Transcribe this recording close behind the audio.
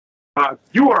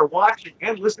You are watching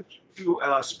and listening to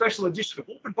a special edition of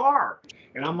Open Bar,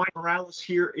 and I'm Mike Morales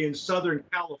here in Southern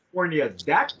California.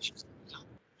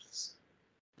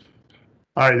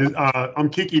 Hi, I'm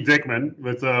Kiki Dickman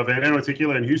with Veneno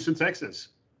Tequila in Houston, Texas.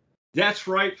 That's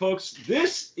right, folks.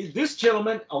 This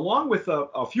gentleman, along with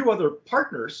a few other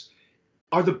partners,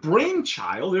 are the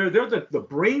brainchild. They're the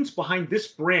brains behind this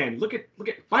brand. Look at.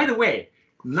 By the way,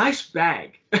 nice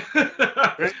bag.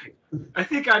 I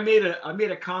think I made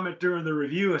a comment during the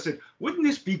review. I said, "Wouldn't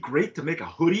this be great to make a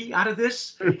hoodie out of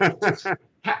this?"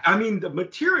 I mean, the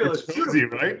material is It's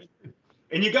beautiful, cozy, right?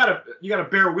 and you gotta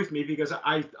bear with me because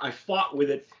I fought with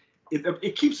it.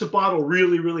 It keeps the bottle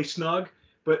really snug,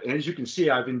 but as you can see,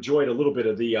 I've enjoyed a little bit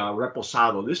of the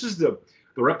Reposado. This is the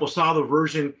Reposado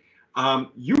version.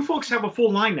 You folks have a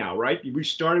full line now, right? We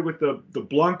started with the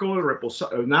Blanco,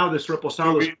 Reposado. Now this So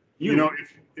Reposado is you know,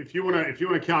 if you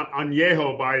wanna count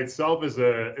añejo by itself as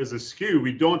a SKU,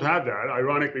 we don't have that.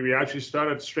 Ironically, we actually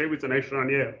started straight with an extra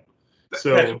añejo. That's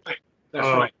So right. That's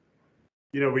uh, right.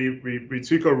 we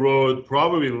took a road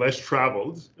probably less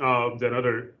traveled than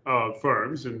other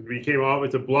firms, and we came out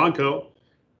with a Blanco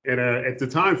and at the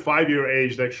time 5-year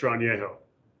aged extra añejo.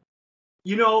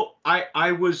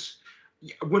 I was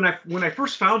when I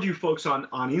first found you folks on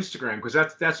Instagram, because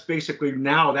that's basically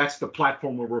now that's the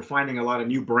platform where we're finding a lot of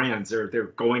new brands.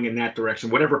 They're going in that direction,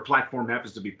 whatever platform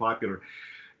happens to be popular.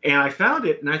 And I found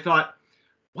it and I thought,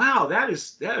 wow, that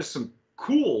is some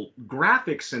cool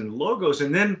graphics and logos.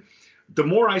 And then the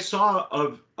more I saw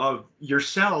of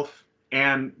yourself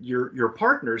and your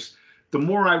partners, the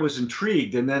more I was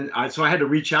intrigued. And then so I had to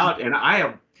reach out, and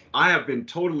I have been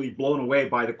totally blown away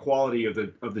by the quality of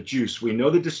the juice. We know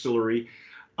the distillery.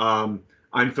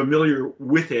 I'm familiar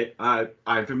with it.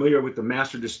 I'm familiar with the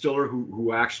master distiller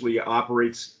who actually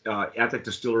operates at that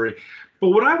distillery. But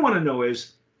what I want to know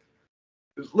is,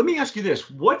 let me ask you this: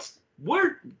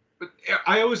 where?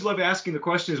 I always love asking the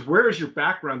question: is where is your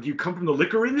background? Do you come from the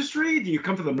liquor industry? Do you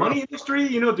come from the money industry?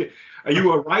 Are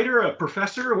you a writer, a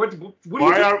professor? What do you do?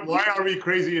 Why are we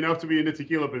crazy enough to be in the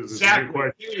tequila business?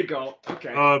 Exactly. There you go.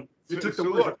 Okay. You took the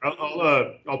Look,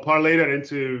 I'll parlay that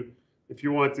into, if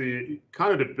you want to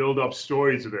kind of to build up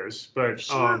story to this, but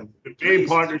Sure. the main Please.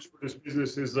 partners for this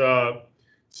business is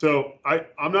so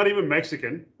I'm not even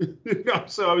Mexican,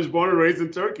 so I was born and raised in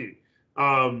Turkey.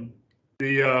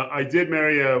 I did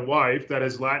marry a wife that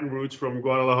has Latin roots from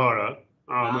Guadalajara.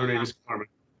 Her name is Carmen,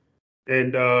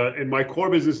 and my core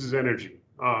business is energy.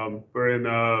 We're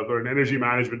an energy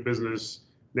management business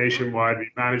nationwide. We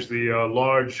manage the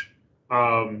large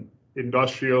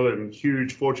industrial and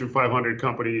huge Fortune 500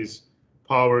 companies,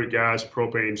 power, gas,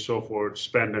 propane, so forth,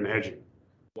 spend and hedging.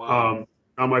 Wow.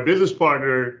 Now my business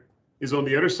partner is on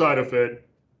the other side of it.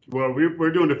 Well,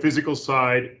 we're doing the physical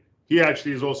side. He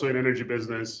actually is also in energy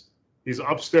business. He's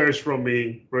upstairs from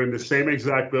me. We're in the same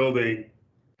exact building.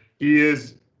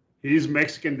 He's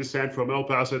Mexican descent from El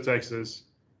Paso, Texas,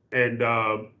 and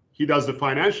he does the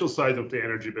financial side of the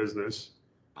energy business.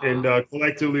 And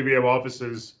collectively, we have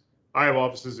offices. I have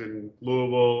offices in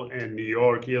Louisville and New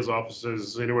York. He has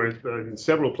offices anywhere in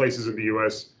several places in the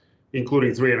U.S.,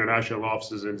 including 3 international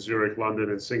offices in Zurich, London,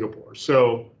 and Singapore.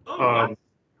 So Wow.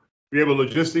 we have a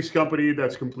logistics company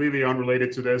that's completely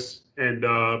unrelated to this. And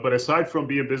but aside from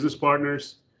being business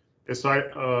partners,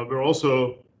 we're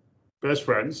also best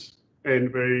friends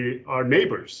and we are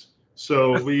neighbors.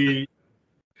 So we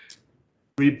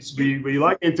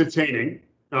like entertaining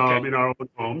Okay. in our own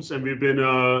homes, and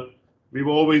we've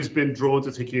always been drawn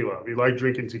to tequila. We like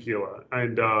drinking tequila,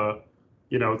 and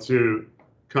to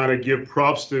kind of give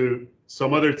props to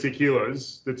some other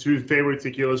tequilas. The 2 favorite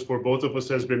tequilas for both of us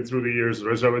has been through the years: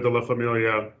 Reserva de la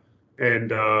Familia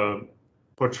and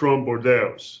Patron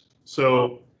Bordeaux.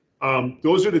 So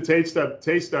those are the tastes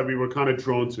that we were kind of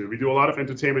drawn to. We do a lot of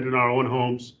entertainment in our own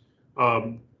homes.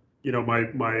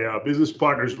 My business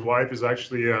partner's wife is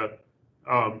actually a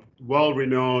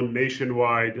well-renowned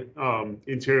nationwide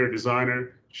interior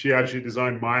designer. She actually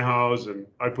designed my house, and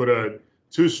I put a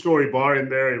 2-story bar in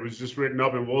there. It was just written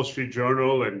up in Wall Street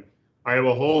Journal, and I have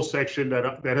a whole section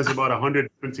that has about 100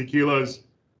 different tequilas.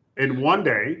 And one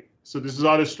day, so this is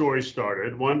how the story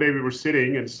started. One day we were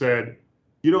sitting and said,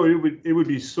 it would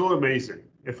be so amazing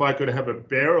if I could have a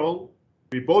barrel.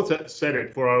 We both said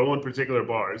it for our own particular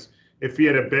bars. If we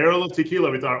had a barrel of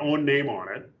tequila with our own name on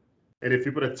it, and if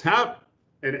you put a tap,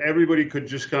 and everybody could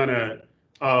just kind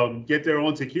of get their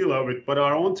own tequila but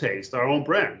our own taste, our own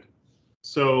brand.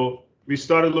 So we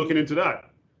started looking into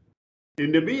that.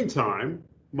 In the meantime,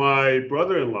 my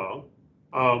brother-in-law,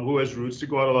 who has roots to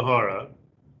Guadalajara,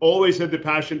 always had the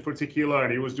passion for tequila,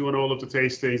 and he was doing all of the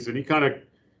tastings, and he kind of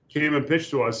came and pitched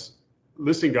to us,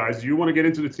 listen, guys, do you want to get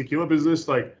into the tequila business?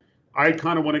 Like, I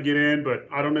kind of want to get in, but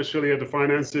I don't necessarily have the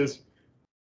finances.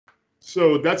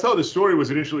 So that's how the story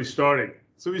was initially starting.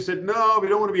 So we said, no, we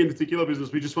don't want to be in the tequila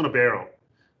business. We just want a barrel.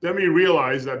 Then we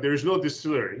realized that there's no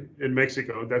distillery in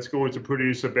Mexico that's going to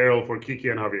produce a barrel for Kiki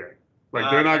and Javier. Like,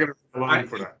 they're not going to align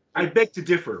for that. I beg to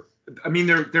differ. I mean,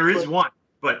 there is one,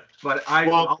 but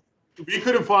we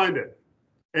couldn't find it.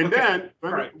 And okay.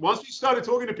 then once we started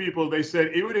talking to people, they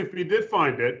said, even if we did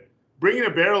find it, bringing a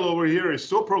barrel over here is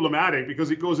so problematic because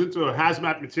it goes into a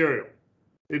hazmat material,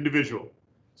 individual.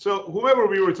 So whoever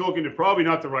we were talking to, probably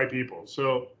not the right people.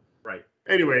 So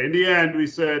anyway, in the end, we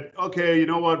said, okay, you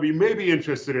know what? We may be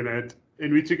interested in it.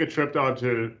 And we took a trip down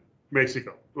to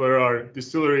Mexico, where our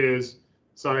distillery is,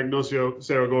 San Ignacio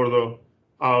Cerro Gordo,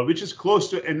 which is close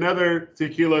to another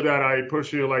tequila that I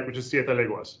personally like, which is Siete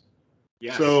Leguas.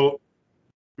 Yes. So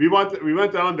we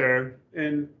went down there,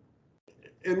 and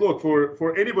look,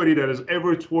 for anybody that has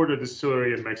ever toured a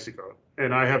distillery in Mexico,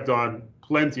 and I have done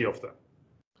plenty of them,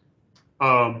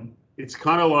 it's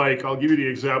kind of like, I'll give you the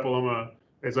example.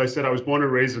 As I said, I was born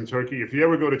and raised in Turkey. If you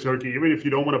ever go to Turkey, even if you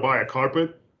don't want to buy a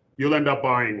carpet, you'll end up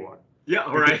buying one. Yeah,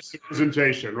 all right.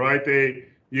 Presentation, right?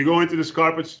 You go into this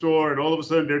carpet store, and all of a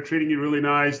sudden they're treating you really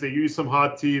nice. They give you some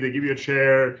hot tea. They give you a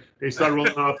chair. They start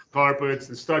rolling out the carpets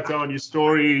and start telling you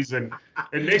stories. And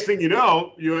next thing you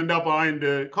know, you end up buying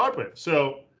the carpet.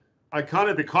 So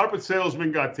the carpet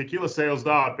salesman got tequila sales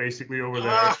out basically over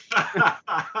there.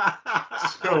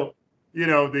 So,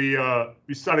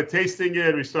 we started tasting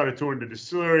it. We started touring the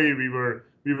distillery. We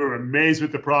were amazed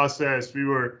with the process. We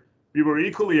were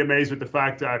equally amazed with the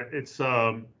fact that it's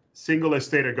single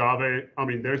estate agave. I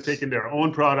mean, they're taking their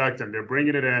own product and they're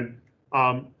bringing it in.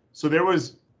 So there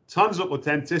was tons of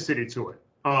authenticity to it.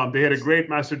 They had a great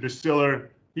master distiller.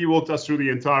 He walked us through the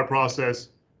entire process.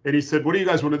 And he said, what do you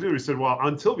guys want to do? We said, well,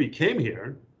 until we came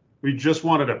here, we just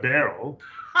wanted a barrel.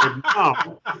 But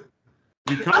now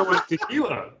we kind of went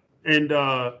tequila. And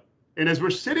as we're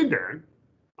sitting there,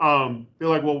 they're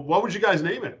like, well, what would you guys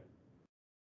name it?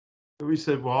 And we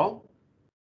said, well,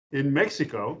 in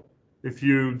Mexico, if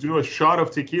you do a shot of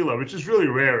tequila, which is really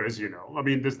rare, as you know, I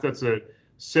mean, that's a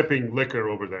sipping liquor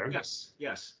over there. Yes,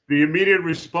 yes. The immediate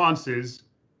response is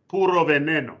puro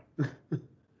veneno.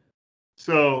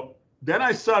 So then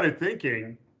I started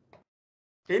thinking,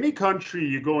 any country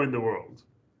you go in the world,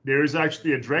 there is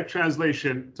actually a direct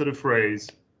translation to the phrase,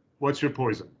 what's your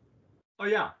poison? Oh,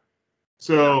 yeah.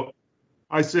 So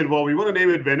I said, well, we want to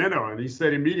name it Veneno. And he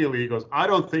said immediately, he goes, I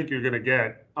don't think you're going to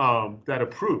get that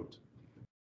approved,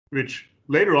 which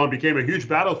later on became a huge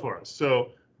battle for us.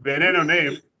 So Veneno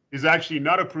name is actually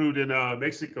not approved in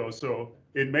Mexico. So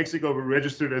in Mexico, we're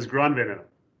registered as Gran Veneno.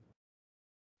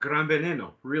 Gran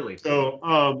Veneno, really?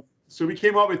 So so we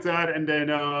came up with that, and then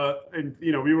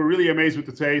we were really amazed with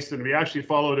the taste, and we actually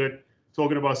followed it.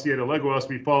 Talking about Siete Leguas,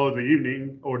 we followed the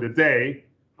evening or the day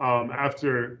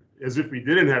after, as if we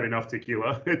didn't have enough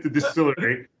tequila at the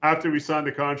distillery. After we signed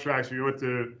the contracts, we went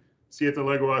to Siete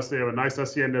Leguas. They have a nice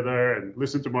hacienda there, and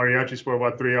listened to mariachis for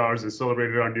about 3 hours and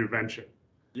celebrated our new venture.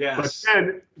 Yes. But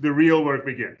then the real work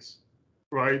begins,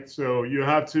 right? So you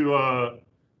have to,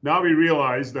 now we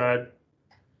realize that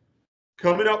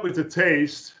coming up with a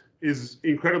taste is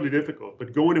incredibly difficult,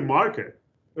 but going to market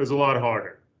is a lot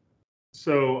harder.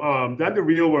 So then the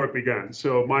real work began.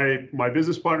 So my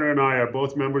business partner and I are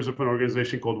both members of an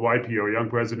organization called YPO, Young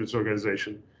Presidents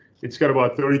Organization. It's got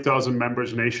about 30,000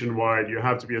 members nationwide. You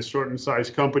have to be a certain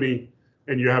size company,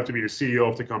 and you have to be the CEO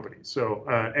of the company. So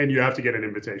and you have to get an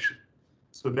invitation.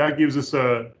 So that gives us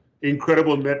an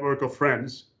incredible network of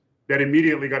friends that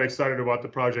immediately got excited about the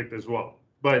project as well.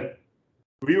 But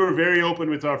we were very open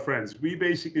with our friends. We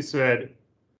basically said,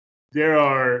 there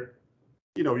are,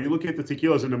 you look at the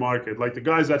tequilas in the market, like the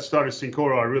guys that started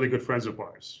Cincoro are really good friends of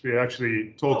ours. We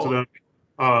actually talked to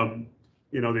them,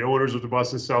 the owners of the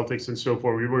Boston Celtics and so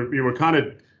forth. We were kind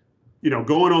of,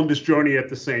 going on this journey at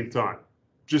the same time,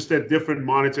 just at different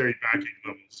monetary backing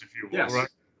levels, if you will, yes. Right?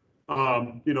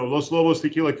 Los Lobos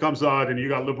tequila comes out and you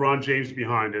got LeBron James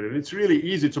behind it. And it's really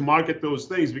easy to market those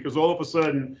things because all of a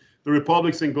sudden the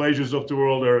Republics and Glaciers of the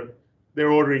world they're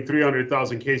ordering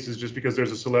 300,000 cases just because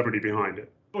there's a celebrity behind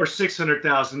it. Or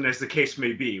 600,000 as the case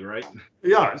may be, right?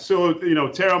 Yeah. So,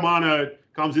 Terramana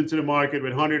comes into the market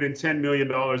with $110 million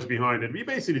behind it. We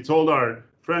basically told our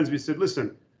friends, we said,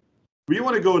 listen, we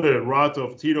want to go the route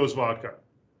of Tito's Vodka,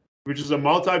 which is a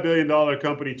multi-billion-dollar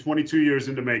company, 22 years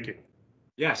in the making.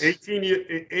 Yes.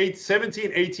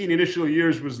 17, 18 initial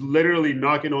years was literally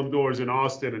knocking on doors in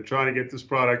Austin and trying to get this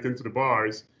product into the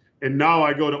bars. And now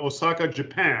I go to Osaka,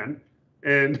 Japan,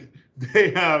 and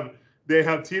they have they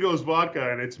have Tito's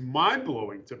vodka, and it's mind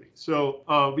blowing to me.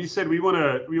 So we said we want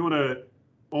to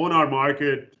own our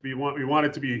market. We want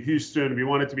it to be Houston. We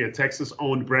want it to be a Texas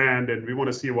owned brand, and we want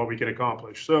to see what we can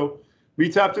accomplish. So we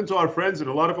tapped into our friends, and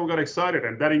a lot of them got excited,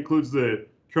 and that includes the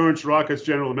current Rockets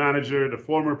general manager, the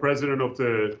former president of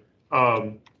the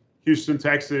Houston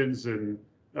Texans, and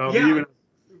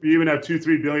we even have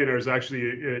 2-3 billionaires actually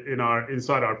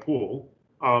inside our pool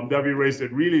that we raised a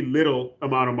really little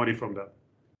amount of money from them.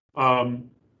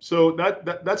 So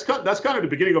that's kind of the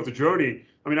beginning of the journey.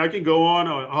 I mean, I can go on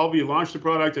how we launched the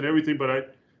product and everything,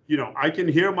 but I can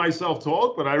hear myself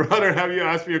talk, but I'd rather have you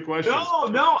ask me a question.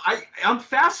 No, I'm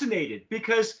fascinated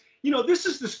because, this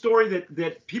is the story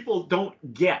that people don't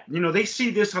get. They see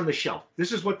this on the shelf.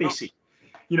 This is what they see,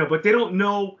 but they don't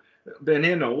know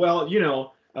Veneno. Well,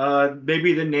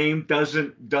 maybe the name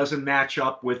doesn't match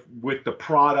up with the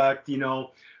product,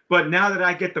 but now that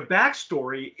I get the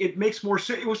backstory, it makes more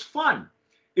sense. It was fun.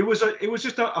 It was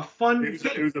just a fun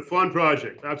thing. It was a fun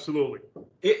project. Absolutely.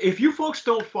 If you folks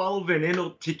don't follow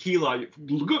Veneno Tequila,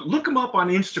 look them up on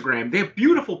Instagram. They have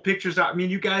beautiful pictures. I mean,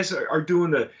 you guys are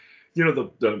doing your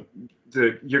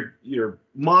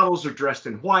models are dressed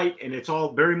in white, and it's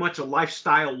all very much a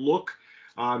lifestyle look.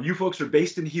 You folks are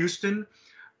based in Houston,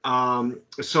 so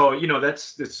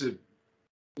that's a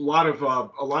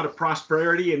lot of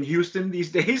prosperity in Houston these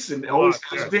days, and always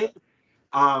has been.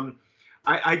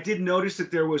 I did notice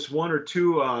that there was one or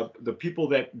two the people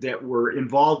that were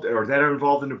involved or that are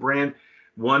involved in the brand.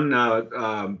 One,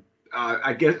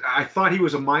 I guess I thought he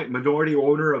was a minority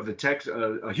owner of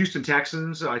the Houston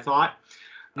Texans. I thought,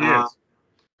 yes.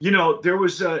 There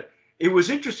was it was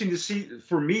interesting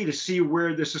for me to see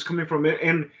where this is coming from,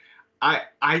 and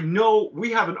I know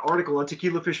we have an article on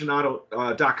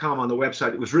tequilaficionado.com on the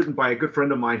website. It was written by a good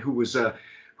friend of mine who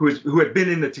had been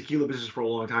in the tequila business for a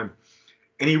long time.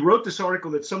 And he wrote this article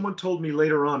that someone told me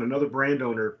later on, another brand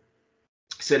owner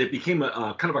said it became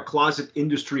a kind of a closet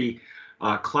industry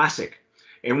classic.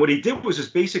 And what he did was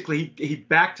basically he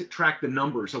backtracked the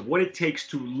numbers of what it takes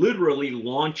to literally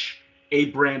launch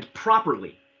a brand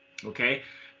properly. Okay.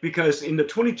 Because in the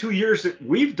 22 years that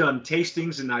we've done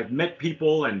tastings and I've met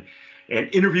people and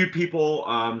interviewed people,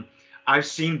 I've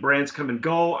seen brands come and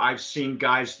go. I've seen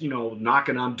guys,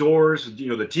 knocking on doors,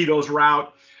 the Tito's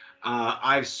route.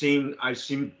 I've seen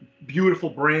beautiful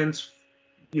brands,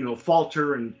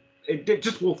 falter, and it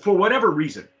just for whatever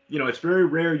reason. It's very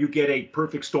rare you get a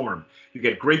perfect storm. You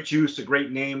get great juice, a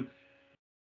great name,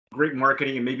 great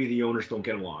marketing, and maybe the owners don't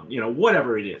get along.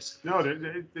 Whatever it is. No,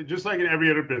 they're just like in every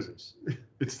other business.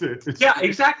 Yeah,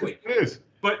 exactly. It is.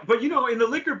 But in the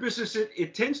liquor business,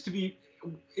 it tends to be.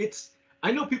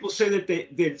 I know people say that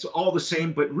it's all the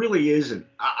same, but really isn't.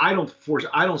 I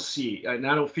don't see, and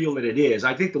I don't feel that it is.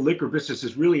 I think the liquor business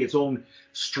is really its own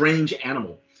strange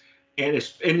animal, and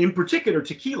in particular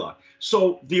tequila.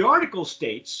 So the article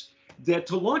states that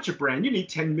to launch a brand, you need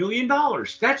 $10 million.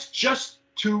 That's just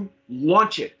to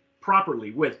launch it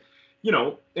properly with,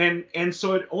 and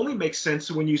so it only makes sense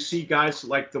when you see guys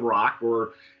like The Rock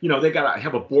or, they got to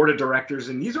have a board of directors,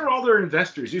 and these are all their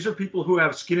investors. These are people who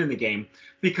have skin in the game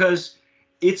because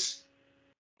it's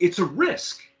a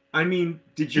risk. I mean,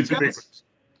 did you guys?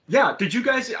 Yeah, did you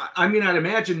guys? I mean, I'd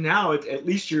imagine now at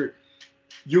least you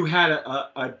had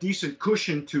a decent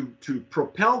cushion to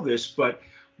propel this. But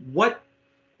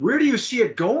where do you see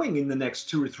it going in the next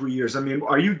 2 or 3 years? I mean,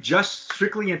 are you just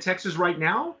strictly in Texas right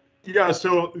now? Yeah.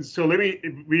 So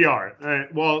we are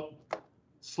well,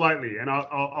 slightly, and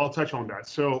I'll touch on that.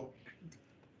 So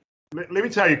let me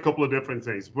tell you a couple of different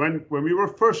things. When we were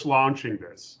first launching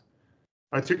this,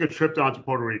 I took a trip down to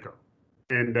Puerto Rico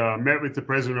and met with the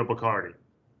president of Bacardi.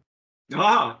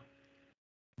 Ah.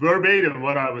 Verbatim,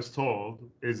 what I was told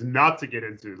is not to get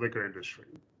into the liquor industry.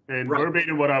 And right.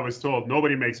 Verbatim, what I was told,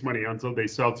 nobody makes money until they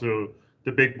sell to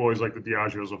the big boys like the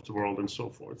Diageos of the world and so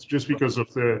forth, just because of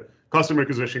the customer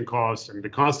acquisition costs and the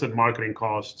constant marketing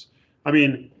costs. I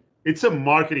mean, it's a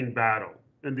marketing battle.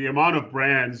 And the amount of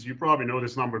brands, you probably know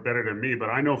this number better than me, but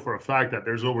I know for a fact that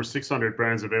there's over 600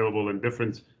 brands available in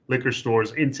different liquor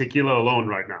stores in tequila alone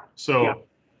right now. So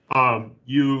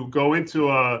you go into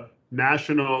a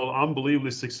national, unbelievably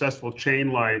successful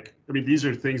chain these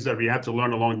are things that we had to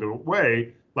learn along the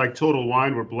way, like Total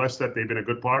Wine. We're blessed that they've been a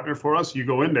good partner for us. You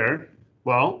go in there,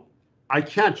 well, I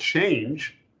can't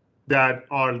change that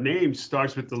our name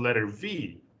starts with the letter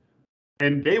V,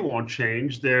 and they won't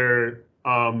change their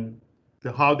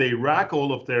how they rack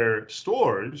all of their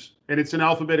stores, and it's in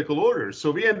alphabetical order. So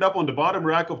we end up on the bottom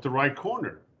rack of the right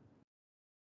corner.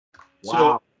 Wow.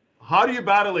 So how do you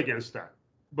battle against that?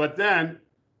 But then,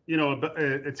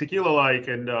 a tequila like,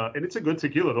 and it's a good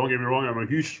tequila. Don't get me wrong. I'm a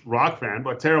huge rock fan,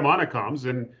 but Teremana comes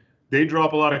and they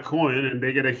drop a lot of coin and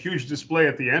they get a huge display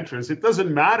at the entrance. It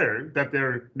doesn't matter that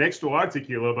they're next to our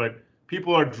tequila, but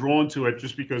people are drawn to it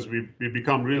just because we've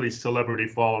become really celebrity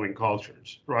following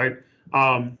cultures, right?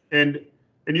 And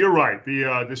you're right.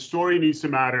 The story needs to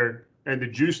matter and the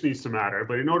juice needs to matter.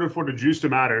 But in order for the juice to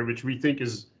matter, which we think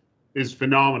is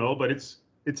phenomenal, but it's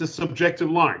a subjective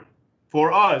line.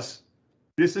 For us,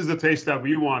 this is the taste that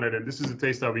we wanted, and this is the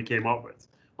taste that we came up with.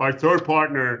 Our third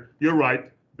partner, you're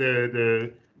right.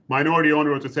 The minority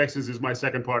owner of the Texas is my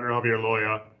second partner, Javier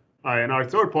Loya. And our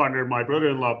third partner, my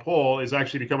brother-in-law, Paul, is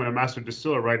actually becoming a master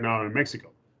distiller right now in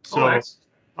Mexico. So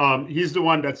he's the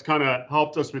one that's kind of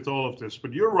helped us with all of this.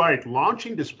 But you're right,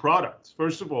 launching this product,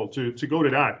 first of all, to go to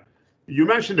that, you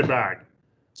mentioned the bag.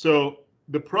 So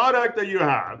the product that you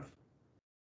have,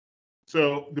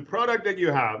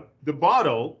 the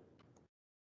bottle,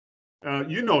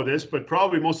 you know this, but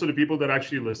probably most of the people that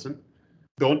actually listen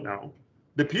don't know.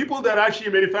 The people that actually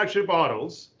manufacture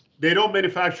bottles, they don't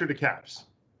manufacture the caps.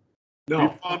 No. We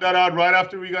found that out right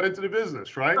after we got into the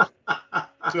business, right?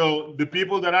 So the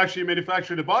people that actually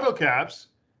manufacture the bottle caps,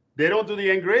 they don't do the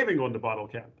engraving on the bottle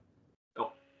cap.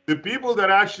 No. The people that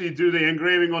actually do the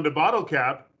engraving on the bottle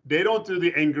cap, they don't do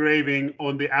the engraving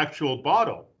on the actual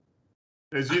bottle.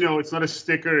 As you know, it's not a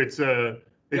sticker, it's an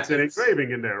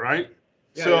engraving in there, right?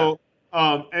 Yeah,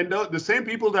 and the same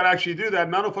people that actually do that,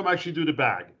 none of them actually do the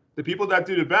bag. The people that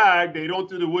do the bag, they don't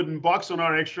do the wooden box on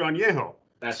our extra añejo.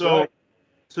 That's right.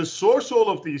 To source all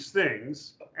of these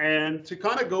things and to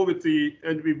kind of go with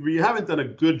and we haven't done a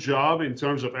good job in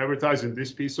terms of advertising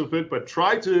this piece of it, but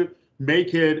try to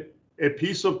make it a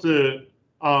piece of the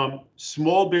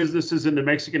small businesses in the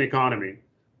Mexican economy,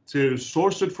 to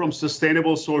source it from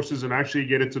sustainable sources and actually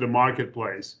get it to the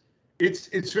marketplace.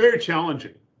 It's very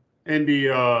challenging.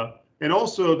 And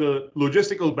also the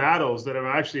logistical battles that have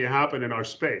actually happened in our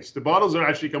space. The bottles are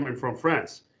actually coming from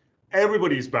France.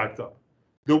 Everybody's backed up.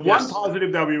 The one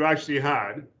positive that we've actually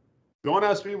had, don't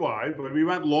ask me why, but we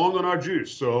went long on our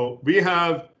juice. So we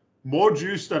have more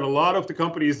juice than a lot of the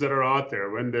companies that are out there.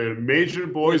 When the major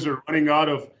boys are running out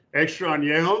of extra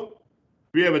añejo,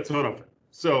 we have a ton of it.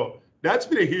 So that's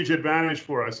been a huge advantage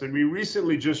for us. And we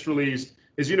recently just released,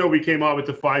 as you know, we came out with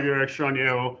the 5-year extra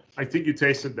añejo. I think you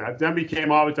tasted that. Then we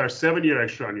came out with our 7-year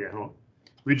extra añejo.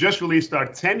 We just released our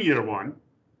 10-year one.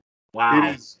 Wow.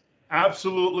 It is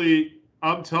absolutely,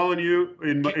 I'm telling you,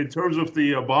 in terms of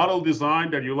the bottle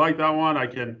design, that you like that one, I'm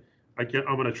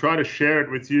going to try to share it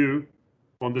with you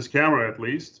on this camera at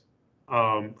least,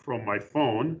 from my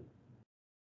phone.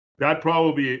 That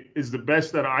probably is the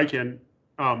best that I can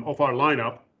of our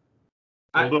lineup.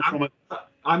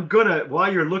 I'm gonna,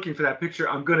 while you're looking for that picture,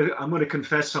 I'm gonna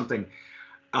confess something.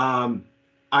 I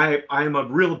am a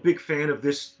real big fan of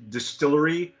this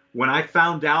distillery. When I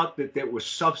found out that there was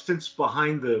substance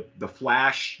behind the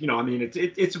flash, I mean,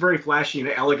 it's very flashy and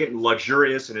elegant and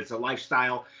luxurious, and it's a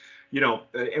lifestyle,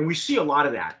 and we see a lot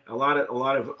of that. A lot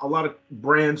of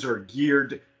brands are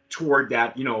geared toward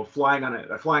that, flying on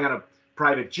a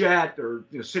private jet or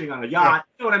sitting on a yacht.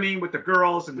 You know what I mean, with the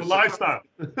girls and the lifestyle,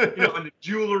 and the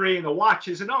jewelry and the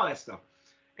watches and all that stuff.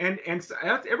 And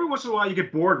every once in a while you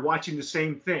get bored watching the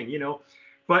same thing,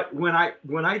 But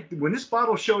when this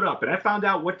bottle showed up and I found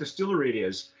out what distillery it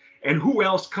is and who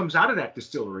else comes out of that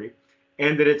distillery,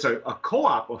 and that it's a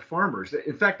co-op of farmers.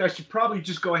 In fact, I should probably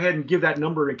just go ahead and give that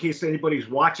number in case anybody's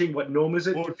watching. What gnome is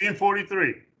it?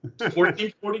 1443.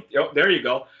 1440. Oh, there you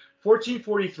go.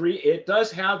 1443. It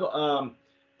does have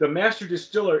the master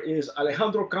distiller is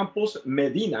Alejandro Campos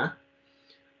Medina,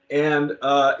 and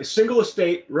single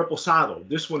estate reposado.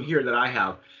 This one here that I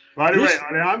have. By the way,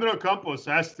 Alejandro Campos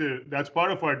that's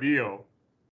part of our deal.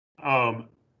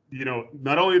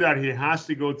 Not only that, he has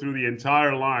to go through the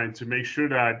entire line to make sure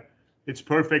that it's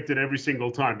perfected every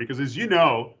single time. Because as you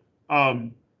know,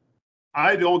 to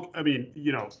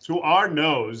our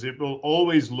nose, it will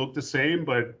always look the same,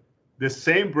 but the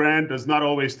same brand does not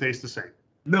always taste the same.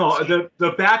 No,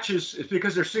 the batches,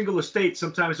 because they're single estate,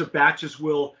 sometimes the batches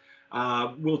will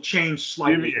change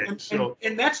slightly.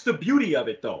 And that's the beauty of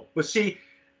it, though. But see,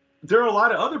 there are a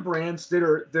lot of other brands that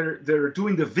are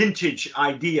doing the vintage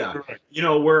idea, correct,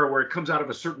 where it comes out of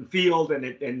a certain field and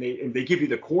they give you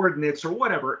the coordinates or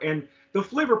whatever, and the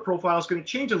flavor profile is going to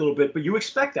change a little bit, but you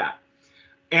expect that.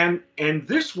 And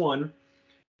this one,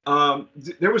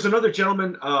 there was another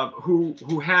gentleman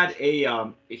who had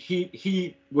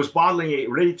he was bottling a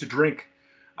ready to drink,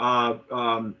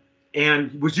 and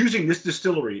was using this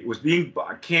distillery. It was being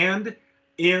canned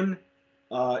in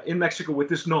Mexico with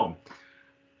this gnome.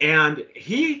 And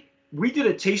he we did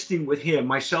a tasting with him,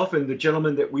 myself and the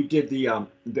gentleman that we did the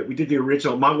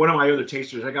original. One of my other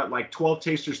tasters. I got like 12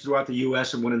 tasters throughout the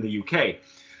U.S. and one in the U.K.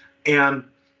 And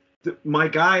my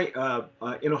guy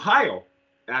in Ohio,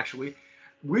 actually,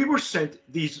 we were sent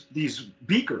these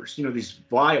beakers, these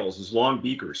vials, these long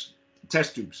beakers,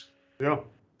 test tubes. Yeah.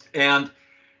 And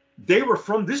they were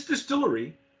from this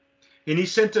distillery, and he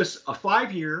sent us a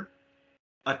 5-year,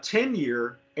 a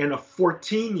 10-year, and a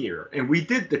 14-year, and we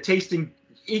did the tasting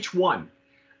each one,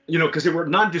 because they were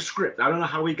nondescript. I don't know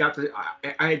how he got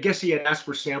I guess he had asked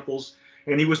for samples,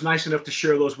 and he was nice enough to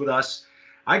share those with us.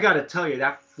 I got to tell you,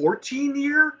 that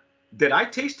 14-year that I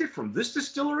tasted from this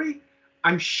distillery,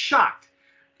 I'm shocked.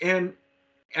 And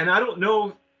I don't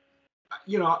know,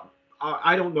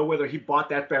 I don't know whether he bought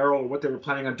that barrel or what they were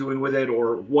planning on doing with it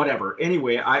or whatever.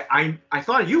 Anyway, I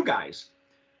thought of you guys.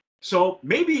 So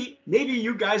maybe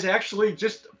you guys actually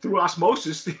just through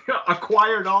osmosis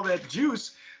acquired all that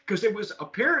juice, because it was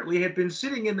apparently had been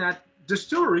sitting in that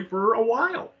distillery for a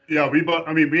while. Yeah, we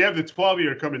have the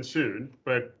 12-year coming soon,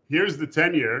 but here's the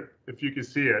 10-year, if you can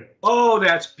see it. Oh,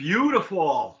 that's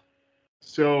beautiful.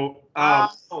 So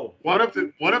one of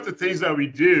the things that we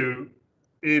do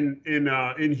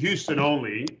in Houston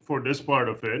only for this part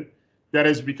of it that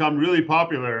has become really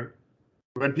popular,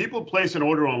 when people place an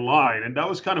order online, and that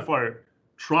was kind of our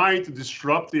trying to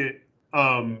disrupt the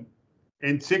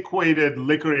antiquated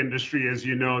liquor industry. As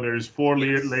you know, there's 4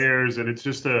 layers, and it's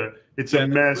just a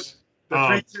mess. The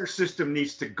 3-tier system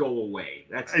needs to go away.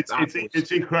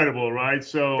 It's incredible, right?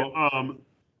 So,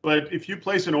 but if you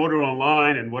place an order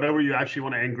online and whatever you actually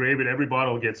want to engrave it, every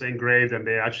bottle gets engraved and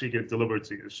they actually get delivered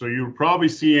to you. So you're probably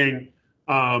seeing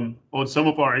on some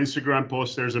of our Instagram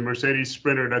posts, there's a Mercedes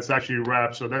Sprinter that's actually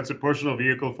wrapped. So that's a personal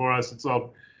vehicle for us.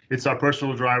 It's our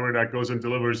personal driver that goes and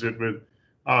delivers it with,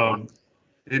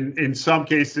 in some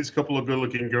cases, a couple of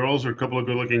good-looking girls or a couple of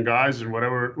good-looking guys, and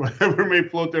whatever may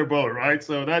float their boat, right?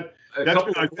 So that's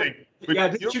what I think. But yeah,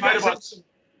 did you guys have some?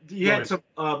 You had some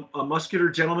muscular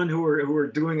gentlemen who were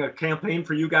doing a campaign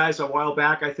for you guys a while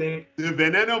back, I think. The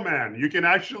Veneno Man. You can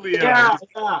actually. Yeah.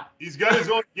 He's got his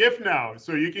own GIF now,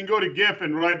 so you can go to GIF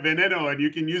and write Veneno, and you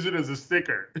can use it as a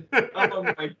sticker. Oh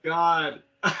my God.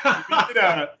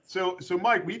 So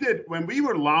Mike, when we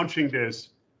were launching this,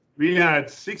 we had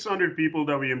 600 people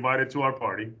that we invited to our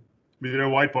party. We did a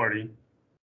white party,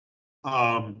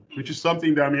 which is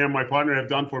something that me and my partner have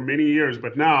done for many years,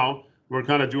 but now we're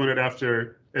kind of doing it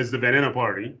as the Veneno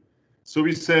party. So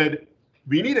we said,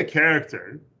 we need a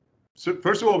character. So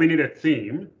first of all, we need a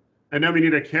theme, and then we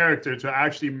need a character to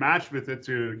actually match with it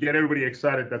to get everybody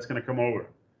excited that's going to come over.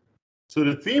 So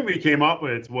the theme we came up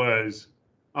with was,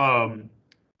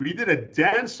 we did a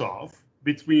dance-off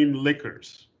between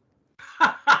liquors.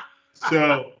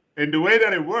 So, and the way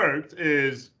that it worked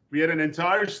is we had an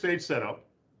entire stage setup.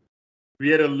 We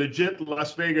had a legit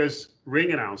Las Vegas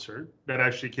ring announcer that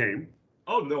actually came.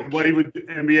 Oh no!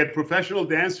 And we had professional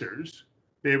dancers.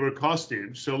 They were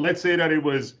costumed. So let's say that it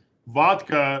was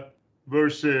vodka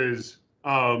versus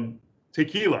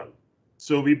tequila.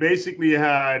 So we basically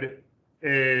had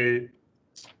a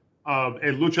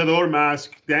luchador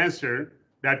mask dancer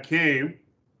that came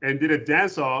and did a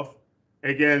dance-off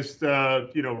against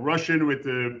Russian with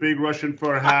the big Russian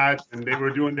fur hat, and they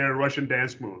were doing their Russian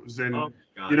dance moves. And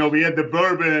we had the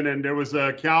bourbon, and there was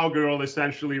a cowgirl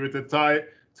essentially with a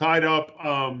tied up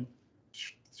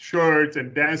shirt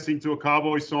and dancing to a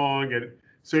cowboy song, and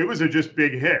so it was a just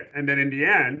big hit. And then in the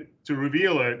end, to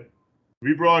reveal it,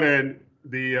 we brought in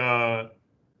the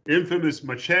infamous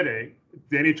Machete,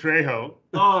 Danny Trejo.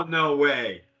 Oh no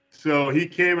way! So he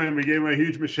came and we gave him a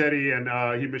huge machete, and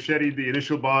he macheted the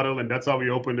initial bottle, and that's how we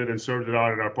opened it and served it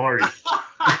out at our party.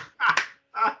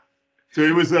 So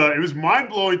it was mind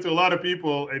blowing to a lot of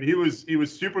people, and he was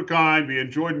super kind. We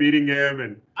enjoyed meeting him,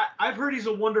 and I've heard he's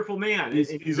a wonderful man.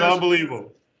 He's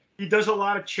unbelievable. He does a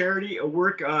lot of charity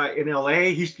work in LA.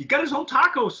 He got his own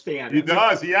taco stand. He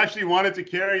does. He actually wanted to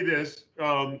carry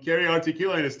our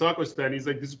tequila in his taco stand. He's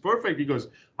like, this is perfect. He goes,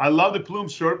 I love the plume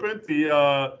serpent.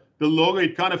 The logo,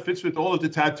 it kind of fits with all of the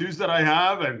tattoos that I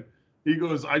have. And he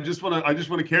goes, I just want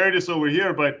to carry this over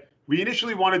here. But we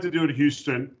initially wanted to do it in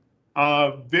Houston.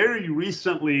 Very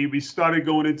recently, we started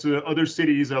going into other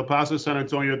cities, El Paso, San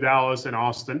Antonio, Dallas, and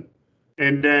Austin.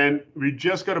 And then we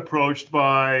just got approached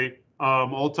by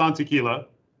Old Town Tequila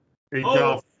in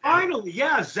California. Finally,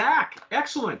 yeah, Zach,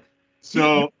 excellent.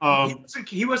 So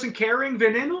he wasn't carrying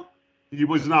Veneno? He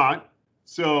was not.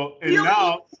 So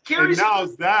now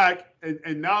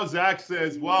Zach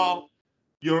says, well,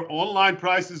 your online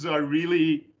prices are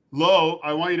really low.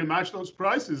 I want you to match those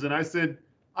prices. And I said,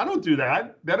 I don't do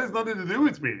that. That has nothing to do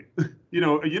with me. You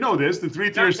know this, the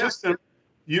 3-tier system.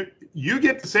 you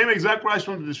get the same exact price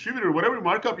from the distributor, whatever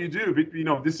markup you do. But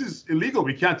this is illegal.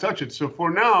 We can't touch it. So for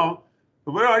now,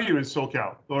 where are you in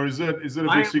SoCal, or is it a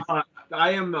big secret?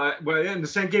 I am well in the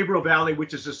San Gabriel Valley,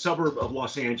 which is a suburb of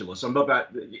Los Angeles. I'm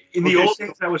about in the old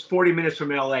days. I was 40 minutes from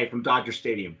LA, from Dodger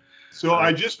Stadium. So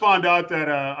I just found out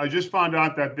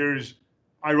that there's,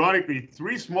 ironically,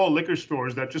 3 small liquor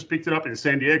stores that just picked it up in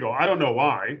San Diego. I don't know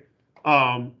why.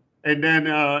 And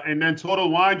then Total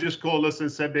Wine just called us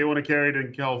and said they want to carry it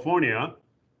in California.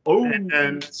 Oh,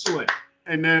 excellent.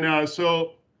 And then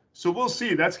so we'll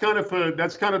see. That's kind of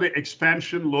the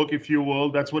expansion look, if you will.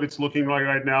 That's what it's looking like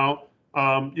right now.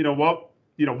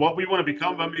 What we want to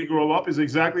become when we grow up is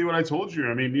exactly what I told you.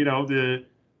 I mean, the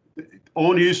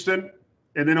own Houston,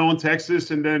 and then own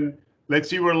Texas, and then let's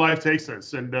see where life takes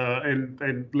us, and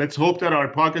let's hope that our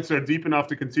pockets are deep enough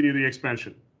to continue the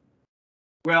expansion.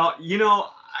 Well,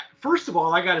 first of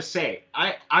all, I got to say,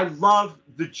 I love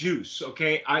the juice.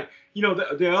 Okay, like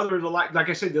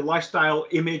I said, the lifestyle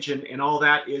image and all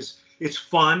that it's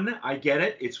fun. I get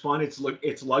it. It's fun. It's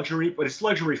luxury, but it's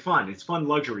luxury fun. It's fun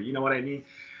luxury. You know what I mean?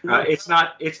 It's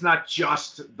not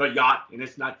just the yacht, and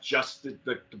it's not just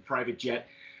the private jet.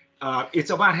 It's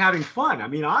about having fun. I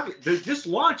mean, this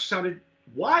launch sounded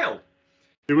wild.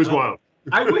 It was wild.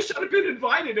 I wish I'd have been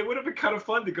invited. It would have been kind of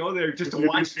fun to go there just to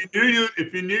watch.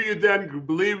 If you knew you then,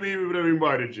 believe me, we would have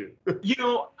invited you.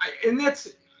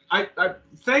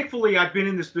 Thankfully I've been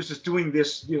in this business doing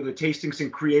this, the tastings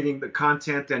and creating the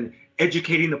content and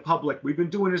educating the public. We've been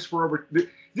doing this for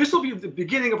this will be the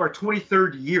beginning of our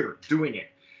 23rd year doing it.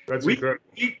 That's incredible.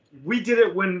 We did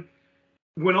it when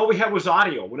all we had was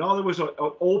audio, when all there was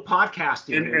old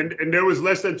podcasting, and there was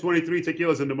less than 23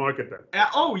 tequilas in the market then.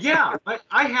 Oh yeah,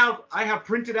 I have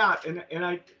printed out, and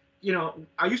I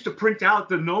used to print out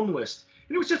the gnome list,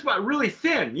 and it was just about really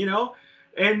thin,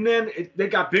 and then they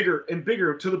got bigger and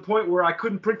bigger to the point where I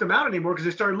couldn't print them out anymore because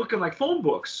they started looking like phone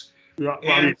books. Yeah,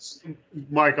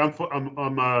 Mike, I'm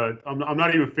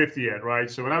not even 50 yet,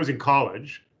 right? So when I was in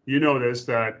college,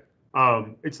 that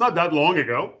it's not that long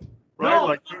ago, right? No.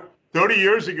 Like 30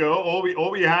 years ago, all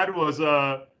we had was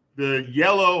the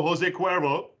yellow Jose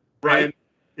Cuervo, right? And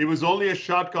it was only a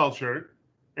shot culture,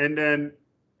 and then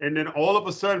all of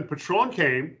a sudden, Patron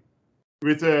came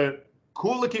with a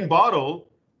cool-looking bottle,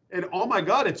 and oh my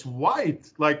God, it's white!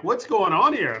 Like, what's going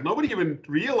on here? Nobody even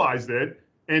realized it,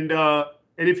 and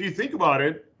if you think about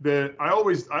it, I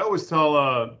always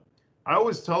tell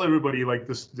everybody, like,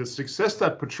 the success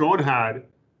that Patron had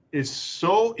is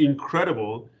so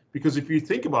incredible. Because if you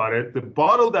think about it, the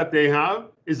bottle that they have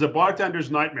is a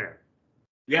bartender's nightmare.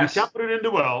 Yes. You can't put it in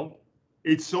the well.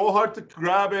 It's so hard to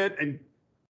grab it,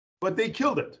 but they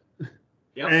killed it.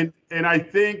 Yep. And I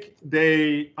think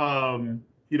they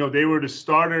were the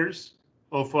starters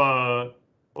of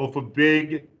a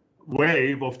big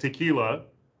wave of tequila,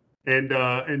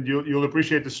 and you'll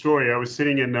appreciate the story. I was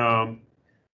sitting in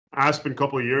Aspen a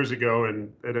couple of years ago,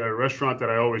 and at a restaurant that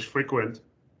I always frequent,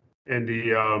 and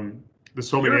the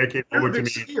sommelier came over to me.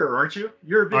 You're a big skier, aren't you?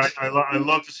 You're a big skier. I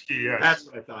love to ski, yes. That's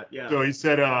what I thought, yeah. So he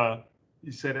said,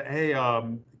 hey,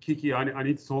 Kiki, I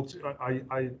need to talk to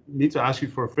I need to ask you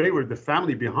for a favor. The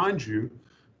family behind you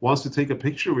wants to take a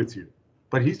picture with you.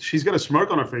 But she's got a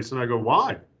smirk on her face, and I go,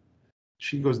 why?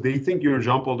 She goes, they think you're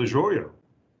Jean-Paul DeJoria.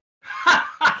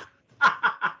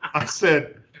 I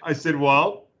said,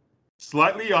 well,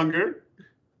 slightly younger.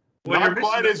 Not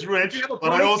quite as rich,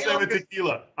 but I also have a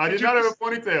tequila. I did not have a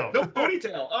ponytail. No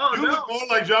ponytail. Oh, you look more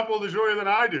like Jean-Paul DeJoria than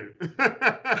I do.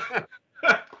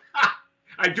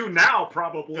 I do now,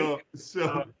 probably.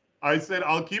 So I said,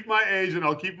 I'll keep my age and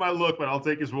I'll keep my look, but I'll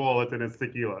take his wallet and his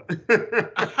tequila.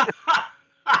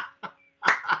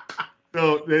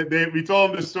 So we told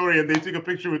them the story, and they took a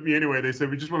picture with me anyway. They said,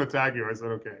 we just want to tag you. I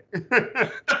said, okay.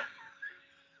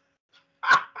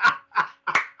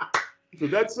 So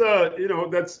that's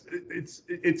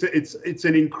it's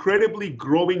an incredibly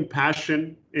growing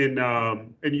passion and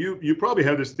you probably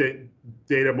have this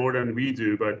data more than we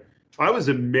do, but I was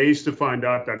amazed to find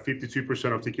out that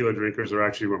 52% of tequila drinkers are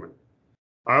actually women.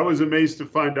 I was amazed to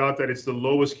find out that it's the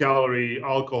lowest calorie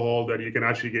alcohol that you can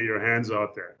actually get your hands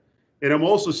out there. And I'm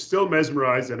also still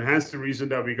mesmerized, and hence the reason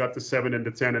that we got the 7 and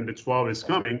the 10 and the 12 is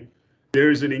coming.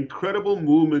 There's an incredible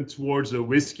movement towards a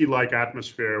whiskey-like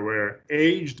atmosphere where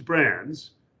aged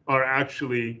brands are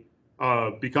actually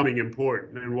becoming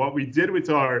important. And what we did with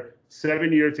our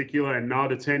 7-year tequila and now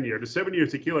the 10-year, the 7-year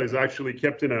tequila is actually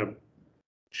kept in a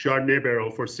Chardonnay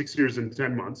barrel for 6 years and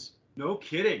 10 months. No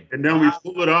kidding. And then we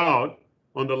pulled it out.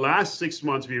 On the last 6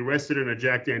 months, we rested in a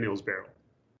Jack Daniel's barrel.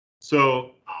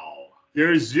 So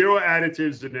there is zero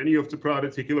additives in any of the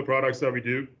tequila products that we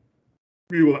do.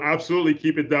 We will absolutely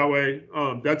keep it that way.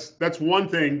 That's one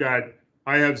thing that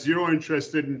I have zero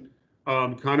interest in,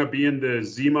 kind of being the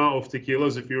Zima of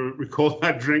tequilas, if you recall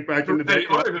that drink back in the day.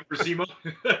 I remember Zima.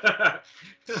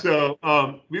 So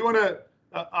we want to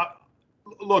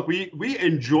look. We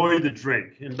enjoy the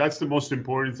drink, and that's the most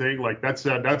important thing. Like that's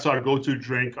our go-to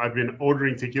drink. I've been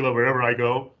ordering tequila wherever I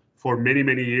go for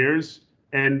many years,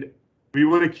 and we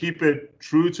want to keep it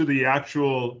true to the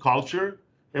actual culture.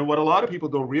 And what a lot of people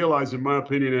don't realize, in my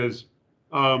opinion, is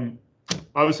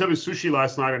I was having sushi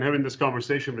last night and having this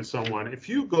conversation with someone. If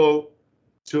you go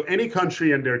to any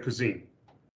country and their cuisine,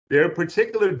 their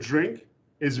particular drink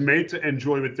is made to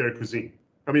enjoy with their cuisine.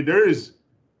 I mean, there is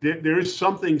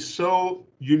something so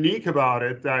unique about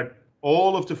it that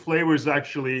all of the flavors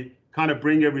actually kind of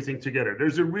bring everything together.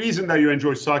 There's a reason that you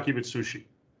enjoy sake with sushi,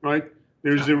 right?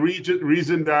 There's a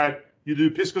reason that you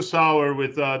do pisco sour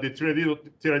with the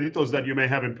tiraditos that you may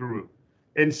have in Peru.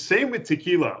 And same with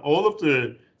tequila. All of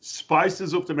the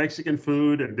spices of the Mexican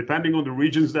food, and depending on the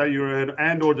regions that you're in,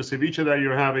 and or the ceviche that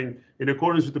you're having, in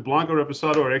accordance with the Blanco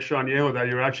Reposado or Extra Añejo that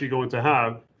you're actually going to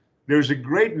have, there's a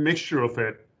great mixture of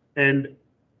it. And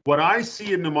what I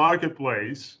see in the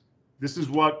marketplace, this is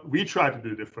what we try to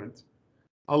do different.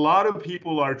 A lot of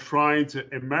people are trying to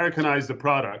Americanize the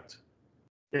product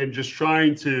and just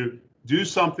trying to do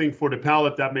something for the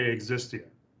palate that may exist here.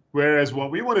 Whereas what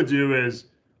we want to do is,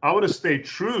 I want to stay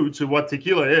true to what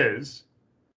tequila is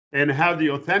and have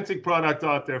the authentic product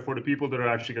out there for the people that are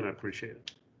actually going to appreciate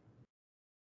it.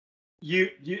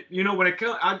 You know, when it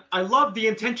comes, I love the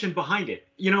intention behind it,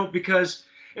 you know, because,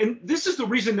 and this is the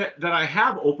reason that I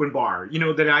have Open Bar, you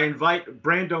know, that I invite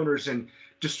brand owners and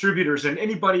distributors and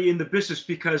anybody in the business,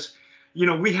 because, you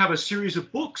know, we have a series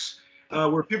of books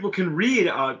where people can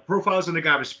read profiles in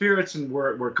agave spirits, and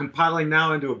we're compiling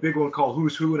now into a big one called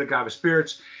Who's Who in Agave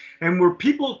Spirits, and where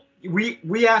people,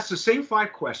 we ask the same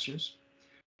 5 questions,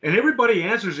 and everybody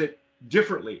answers it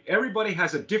differently. Everybody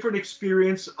has a different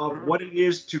experience of what it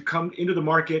is to come into the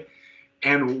market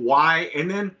and why. And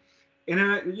then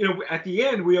you know, at the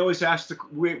end, we always ask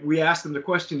we ask them the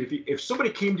question: if somebody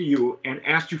came to you and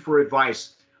asked you for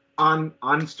advice on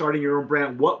starting your own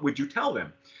brand, what would you tell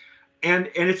them? And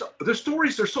it's, the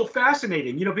stories are so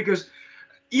fascinating, you know, because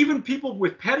even people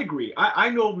with pedigree, I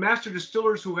know master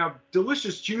distillers who have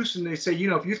delicious juice, and they say, you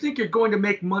know, if you think you're going to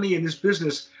make money in this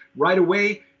business right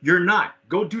away, you're not.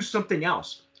 Go do something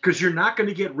else, because you're not going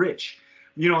to get rich.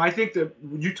 You know, I think that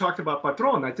you talked about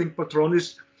Patron. I think Patron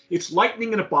it's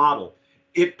lightning in a bottle.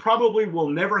 It probably will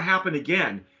never happen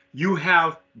again. You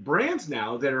have brands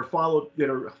now that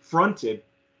are fronted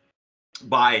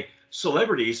by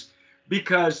celebrities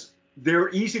because they're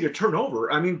easy to turn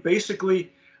over. I mean,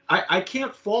 basically, I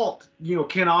can't fault, you know,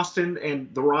 Ken Austin and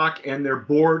The Rock and their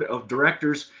board of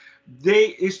directors.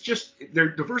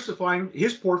 They're diversifying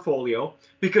his portfolio,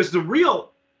 because to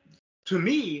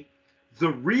me, the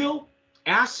real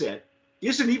asset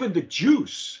isn't even the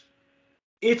juice.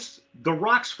 It's The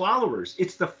Rock's followers.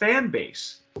 It's the fan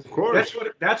base. Of course.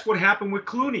 That's what happened with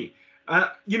Clooney.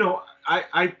 You know,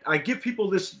 I give people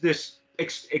this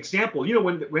example. You know,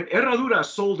 when Herradura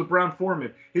sold to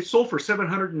Brown-Forman, it sold for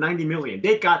 $790 million.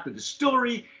 They got the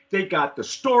distillery, they got the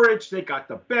storage, they got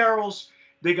the barrels,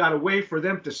 they got a way for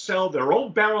them to sell their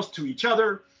old barrels to each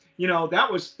other. You know,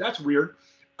 that's weird.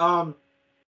 But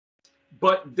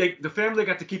the family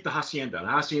got to keep the hacienda. The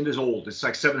hacienda is old. It's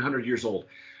like 700 years old,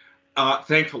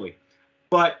 thankfully.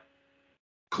 But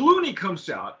Clooney comes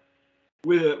out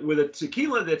with a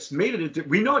tequila that's made it.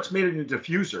 We know it's made in a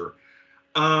diffuser.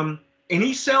 And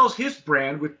he sells his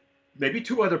brand with maybe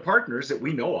 2 other partners that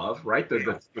we know of, right?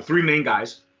 The 3 main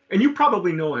guys. And you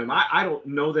probably know him. I don't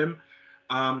know them.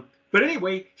 But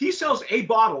anyway, he sells a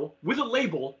bottle with a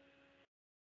label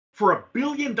for $1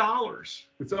 billion.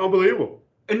 It's unbelievable.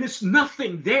 And there's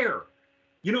nothing there.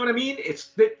 You know what I mean?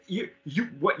 It's that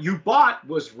what you bought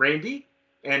was Randy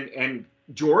and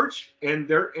George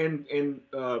and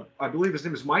I believe his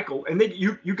name is Michael, and then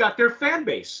you got their fan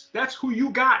base. That's who you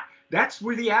got. That's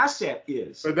where the asset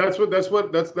is. But that's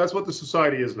what the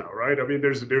society is now, right? I mean,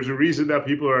 there's a reason that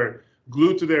people are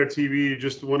glued to their TV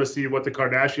just to want to see what the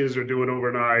Kardashians are doing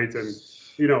overnight, and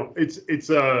you know,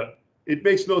 it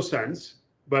makes no sense.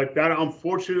 But that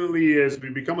unfortunately is, we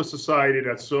become a society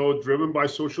that's so driven by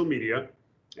social media,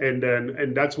 and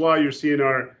that's why you're seeing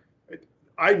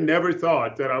I never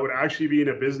thought that I would actually be in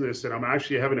a business and I'm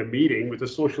actually having a meeting with a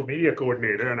social media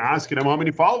coordinator and asking him how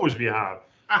many followers we have.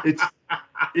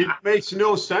 It makes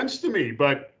no sense to me,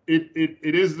 but it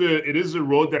is the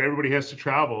road that everybody has to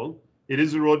travel. It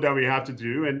is the road that we have to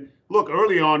do. And look,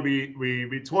 early on,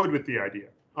 we toyed with the idea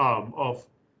of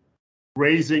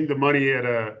raising the money at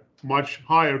a much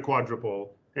higher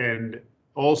quadruple, and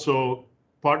also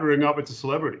partnering up with a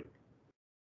celebrity.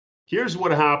 Here's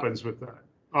what happens with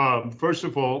that. First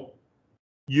of all,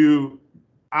 you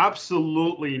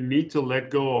absolutely need to let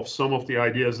go of some of the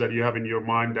ideas that you have in your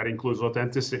mind that includes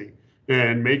authenticity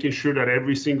and making sure that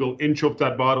every single inch of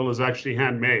that bottle is actually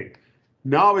handmade.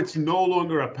 Now it's no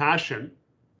longer a passion.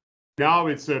 Now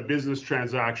it's a business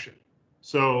transaction.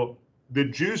 So the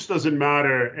juice doesn't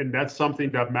matter, and that's something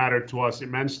that mattered to us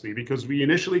immensely because we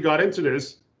initially got into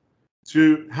this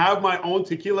to have my own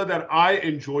tequila that I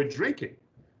enjoy drinking.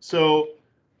 So,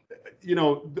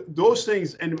 those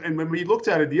things, and when we looked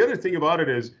at it, the other thing about it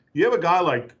is you have a guy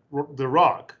like The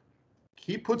Rock.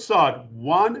 He puts out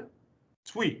one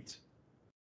tweet,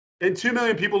 and 2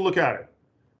 million people look at it.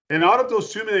 And out of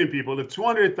those 2 million people, if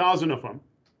 200,000 of them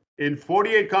in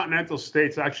 48 continental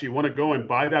states actually want to go and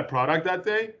buy that product that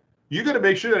day, you got to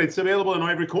make sure that it's available in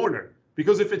every corner.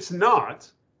 Because if it's not,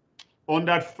 on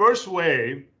that first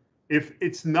wave, if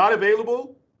it's not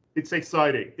available, it's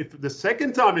exciting. If the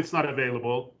second time it's not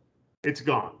available, it's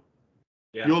gone.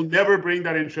 Yeah. You'll never bring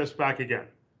that interest back again.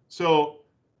 So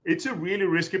it's a really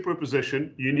risky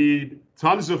proposition. You need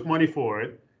tons of money for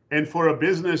it. And for a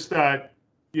business that,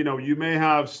 you may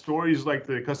have stories like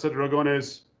the Casa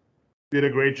Dragones did a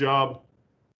great job.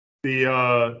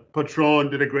 The Patron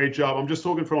did a great job. I'm just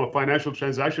talking from a financial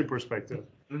transaction perspective.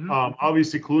 Mm-hmm.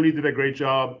 Obviously, Clooney did a great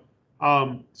job.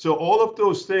 So all of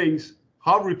those things,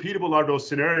 how repeatable are those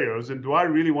scenarios? And do I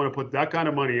really want to put that kind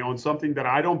of money on something that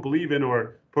I don't believe in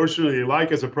or personally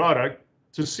like as a product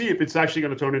to see if it's actually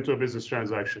going to turn into a business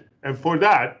transaction? And for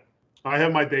that, I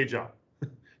have my day job.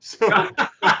 So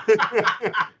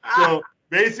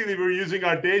basically, we're using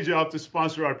our day job to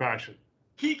sponsor our passion.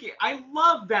 Kiki, I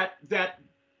love that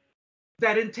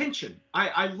intention.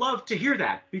 I love to hear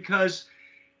that because,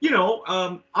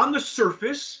 on the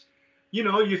surface,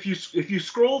 if you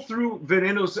scroll through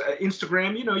Veneno's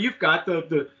Instagram, you've got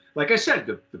the like I said,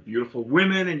 the beautiful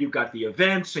women, and you've got the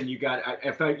events, and you got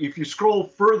if you scroll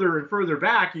further and further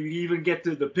back, you even get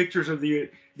to the pictures of the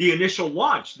initial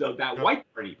launch, that white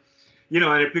party,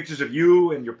 and pictures of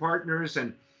you and your partners,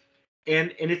 and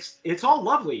it's all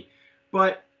lovely,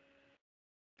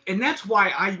 and that's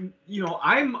why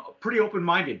I'm pretty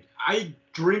open-minded. I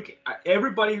drink.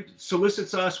 Everybody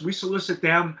solicits us. We solicit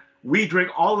them. We drink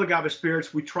all the agave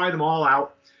spirits. We try them all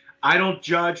out. I don't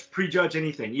prejudge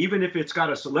anything, even if it's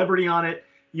got a celebrity on it.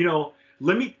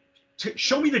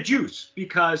 Show me the juice,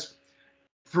 because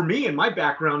for me and my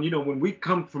background, when we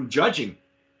come from judging,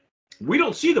 we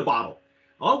don't see the bottle.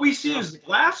 All we see is the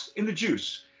glass and the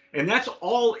juice, and that's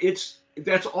all.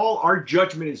 That's all our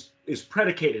judgment is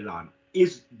predicated on.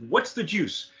 Is what's the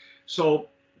juice? So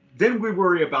then we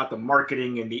worry about the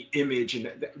marketing and the image,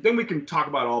 and then we can talk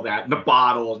about all that. And the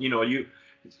bottle,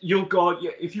 you'll go,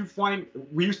 if you find,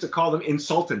 we used to call them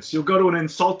insultants. You'll go to an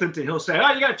insultant and he'll say,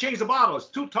 "Oh, you got to change the bottle. It's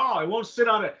too tall. It won't sit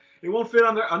on it. It won't fit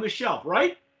on the shelf."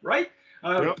 Right?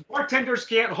 Yep. Bartenders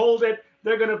can't hold it.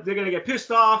 They're gonna get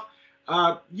pissed off.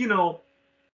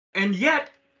 And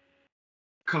yet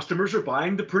customers are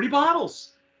buying the pretty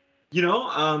bottles.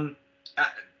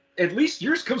 At least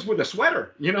yours comes with a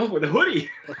sweater, with a hoodie.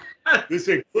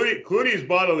 Listen, Clooney's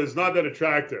bottle is not that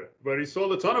attractive, but he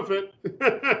sold a ton of it.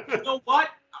 You know what?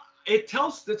 It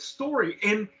tells the story.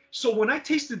 And so when I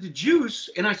tasted the juice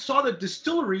and I saw the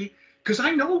distillery, because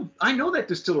I know that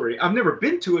distillery. I've never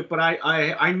been to it, but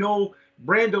I know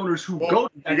brand owners who go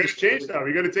to that. You got to change that.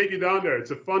 We got to take you down there.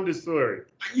 It's a fun distillery.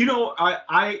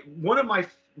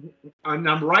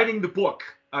 I'm writing the book.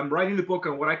 I'm writing the book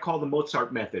on what I call the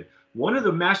Mozart method. One of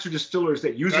the master distillers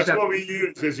that uses that's what we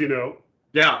use, as you know.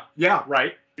 Yeah,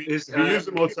 right. We use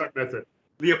the Mozart method.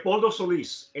 Leopoldo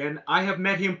Solis, and I have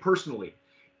met him personally.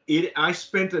 I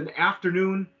spent an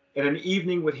afternoon and an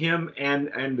evening with him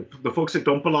and the folks at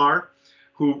Don Pilar,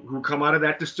 who come out of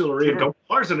that distillery. Sure. And Don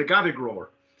Pilar's an agave grower.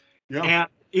 Yeah. And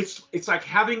it's like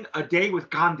having a day with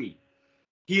Gandhi.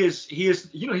 He is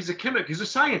he's a chemist, he's a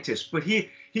scientist, but he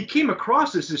came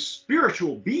across as this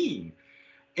spiritual being.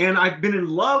 And I've been in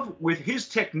love with his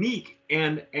technique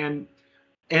and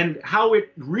how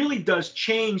it really does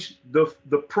change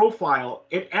the profile.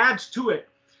 It adds to it,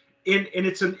 and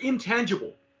it's an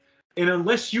intangible. And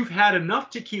unless you've had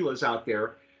enough tequilas out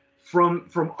there from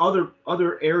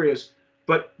other areas,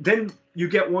 but then you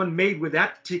get one made with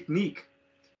that technique,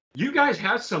 you guys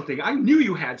have something. I knew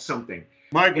you had something.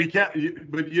 Mike, we can't.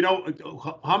 But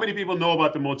how many people know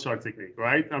about the Mozart technique,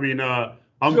 right? I mean.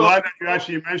 I'm glad that you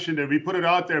actually mentioned it. We put it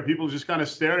out there. People just kind of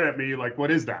stare at me like,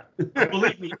 "What is that?"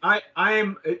 Believe me, I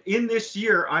am in this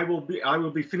year. I will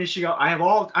be finishing up. I have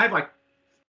like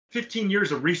 15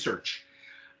 years of research.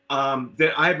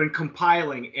 that I've been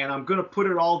compiling, and I'm going to put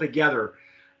it all together.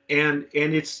 And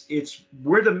it's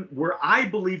where I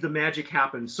believe the magic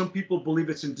happens. Some people believe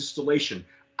it's in distillation.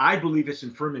 I believe it's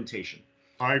in fermentation.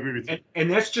 I agree with you. And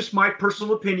that's just my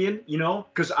personal opinion,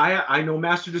 because I know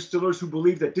master distillers who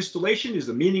believe that distillation is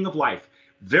the meaning of life.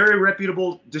 Very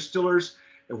reputable distillers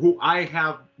who I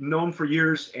have known for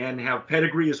years and have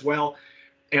pedigree as well.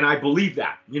 And I believe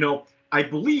that, I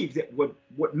believe that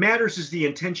what matters is the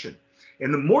intention.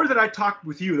 And the more that I talk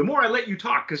with you, the more I let you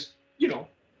talk, because,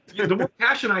 the more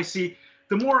passion I see,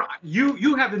 the more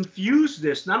you have infused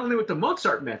this, not only with the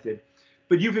Mozart method,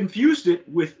 but you've infused it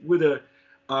with a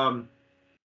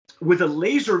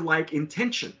laser-like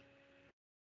intention.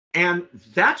 And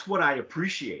that's what I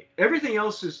appreciate. Everything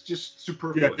else is just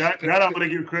superfluous. Yeah, that I'm going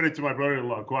to give credit to my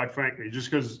brother-in-law, quite frankly, just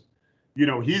because,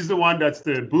 he's the one that's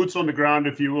the boots on the ground,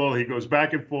 if you will. He goes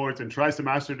back and forth and tries to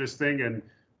master this thing. And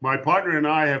my partner and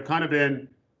I have kind of been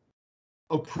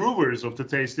approvers of the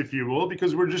taste, if you will,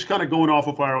 because we're just kind of going off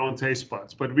of our own taste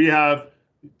buds. But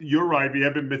you're right, we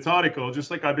have been methodical, just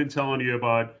like I've been telling you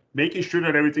about making sure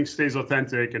that everything stays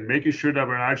authentic and making sure that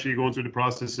we're actually going through the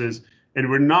processes and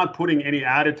we're not putting any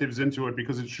additives into it,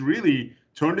 because it's really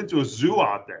turned into a zoo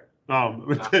out there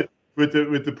with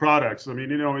the products. I mean,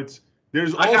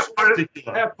 there's I have part of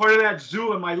that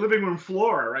zoo on my living room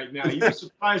floor right now. You'd be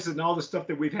surprised at all the stuff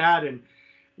that we've had, and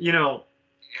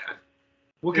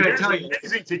what can I tell you?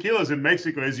 Amazing tequilas in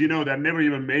Mexico, as you know, that never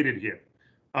even made it here.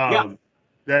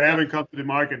 That haven't come to the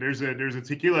market. There's a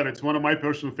tequila that's one of my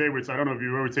personal favorites. I don't know if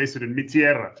you've ever tasted it, Mi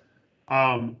Tierra.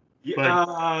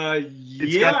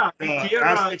 It's got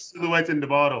Aztec silhouette in the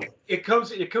bottle. It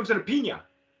comes in a piña.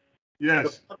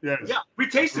 Yes. Yeah, we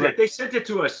tasted it. They sent it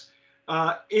to us.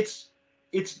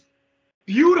 It's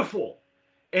beautiful.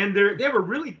 And they have a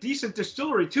really decent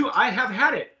distillery too. I have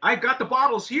had it. I got the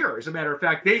bottles here, as a matter of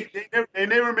fact. They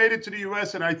never made it to the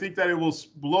U.S., and I think that it will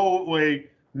blow away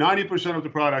 90% of the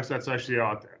products that's actually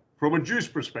out there from a juice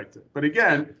perspective. But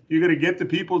again, you're going to get the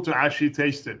people to actually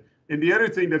taste it. And the other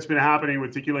thing that's been happening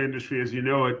with tequila industry, as you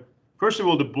know it, first of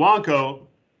all, the Blanco,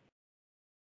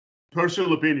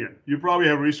 personal opinion, you probably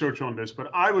have research on this, but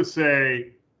I would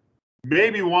say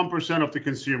maybe 1% of the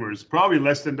consumers, probably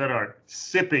less than that, are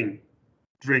sipping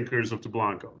drinkers of the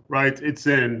Blanco, right? It's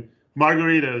in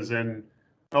margaritas and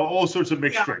all sorts of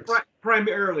mixed drinks.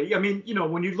 Primarily. I mean,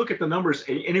 when you look at the numbers,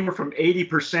 anywhere from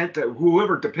 80% to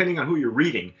whoever, depending on who you're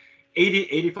reading,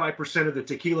 85% of the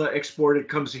tequila exported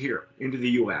comes here into the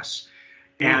U.S.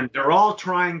 And they're all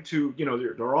trying to,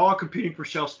 they're all competing for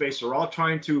shelf space. They're all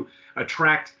trying to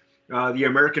attract the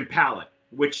American palate,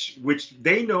 which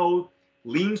they know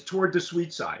leans toward the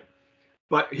sweet side.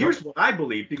 But here's what I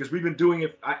believe, because we've been doing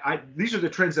it. These are the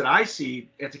trends that I see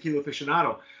at Tequila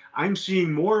Aficionado. I'm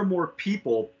seeing more and more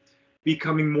people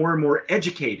becoming more and more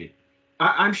educated.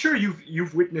 I'm sure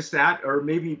you've witnessed that, or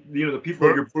maybe the people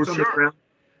that you're on the ground.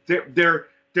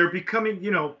 They're becoming,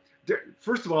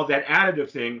 first of all, that additive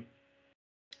thing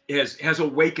has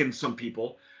awakened some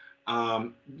people.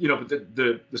 But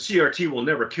the CRT will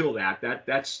never kill that.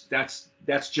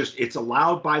 That's just, it's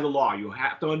allowed by the law. You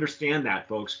have to understand that,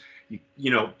 folks.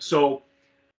 So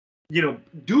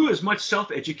do as much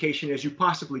self-education as you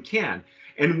possibly can.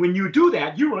 And when you do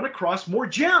that, you run across more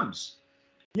gems,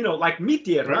 like Mi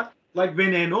Tierra, like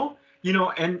Veneno,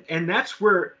 and that's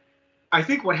where I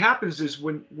think what happens is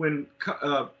when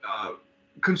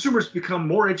consumers become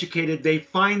more educated, they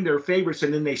find their favorites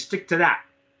and then they stick to that.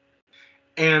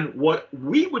 And what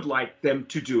we would like them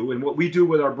to do, and what we do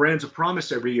with our Brands of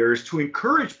Promise every year, is to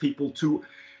encourage people to,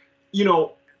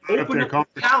 open up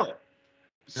the palate,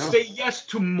 say yes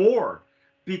to more,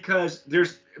 because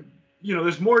there's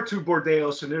more to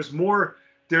Bordeaux, and there's more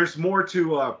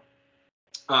to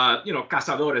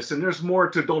Cazadores, and there's more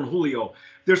to Don Julio.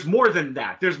 There's more than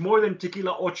that. There's more than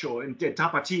Tequila Ocho and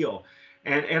Tapatio,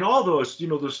 and all those,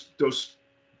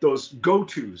 those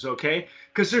go-tos, okay?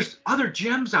 Because there's other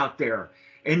gems out there,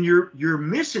 and you're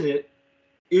missing it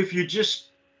if you just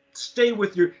stay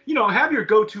with your, have your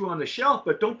go-to on the shelf,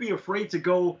 but don't be afraid to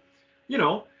go,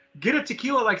 get a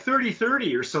tequila like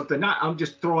 3030 or something. I'm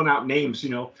just throwing out names,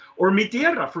 or Mi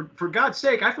Tierra, for God's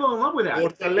sake. I fell in love with that.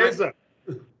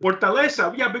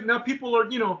 Fortaleza. Yeah, but now people are,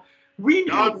 now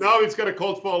it's got a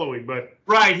cult following, but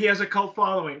right, he has a cult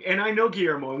following, and I know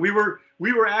Guillermo, and we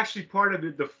were actually part of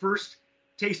the first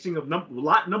tasting of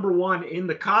lot number 1 in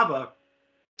the Cava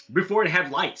before it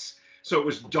had lights. So it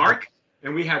was dark,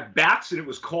 and we had bats, and it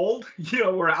was cold.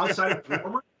 We're outside of the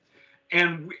warmer.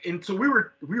 And so we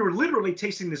were literally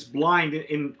tasting this blind,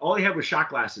 and all they had was shot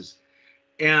glasses.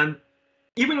 And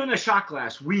even in a shot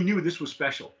glass, we knew this was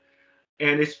special.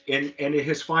 And it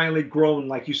has finally grown,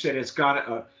 like you said, it's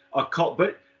got a cult,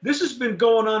 but this has been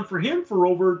going on for him for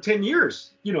over 10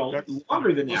 years, That's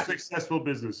longer than most that. successful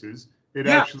businesses. It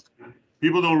Yeah. actually,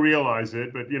 people don't realize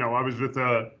it, but I was with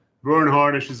Vern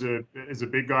Harnish is a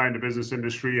big guy in the business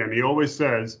industry, and he always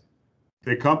says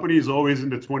the company is always in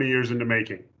the 20 years in the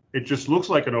making. It just looks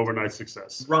like an overnight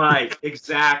success. Right,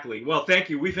 exactly. Well, thank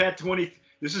you. We've had 20.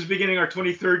 This is beginning our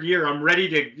 23rd year. I'm ready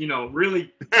to,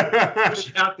 really push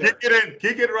it out there.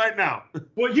 Kick it right now.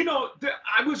 Well,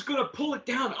 I was gonna pull it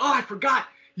down. Oh, I forgot.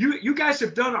 You guys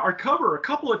have done our cover a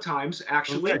couple of times,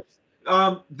 actually.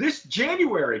 Okay. This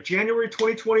January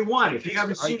 2021. If you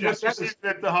haven't seen that, I just received it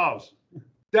at the house.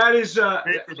 That is,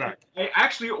 paperback. I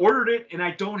actually ordered it and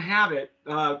I don't have it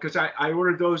because I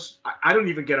ordered those. I don't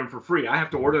even get them for free. I have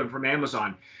to order them from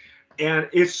Amazon. And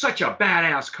it's such a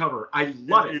badass cover. I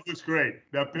love it. It looks great.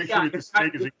 That picture with the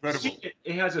snake is incredible.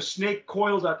 It has a snake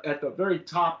coiled up at the very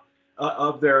top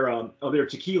of their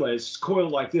tequila. It's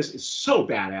coiled like this. It's so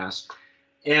badass.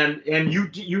 And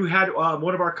you had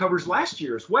one of our covers last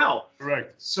year as well.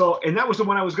 Right. So, and that was the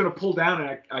one I was going to pull down,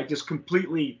 and I just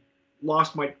completely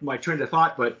lost my train of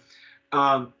thought. But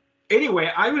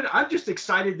anyway, I'm just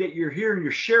excited that you're here and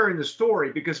you're sharing the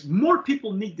story because more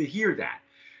people need to hear that.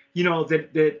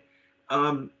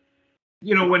 When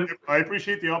I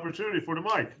appreciate the opportunity for the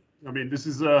mic. I mean, this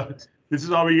is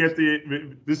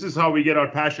how we get our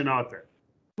passion out there.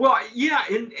 Well, yeah,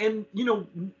 and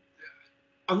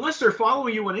unless they're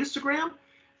following you on Instagram,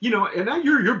 and now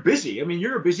you're busy. I mean,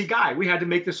 you're a busy guy. We had to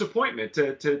make this appointment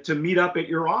to meet up at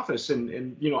your office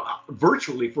and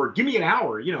virtually give me an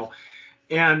hour,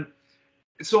 and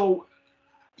so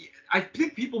I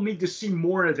think people need to see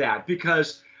more of that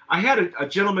because I had a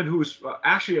gentleman who's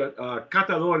actually a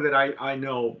catador that I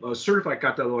know, a certified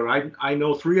catador. I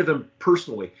know 3 of them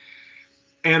personally.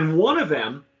 And one of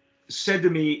them said to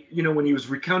me, when he was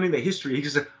recounting the history, he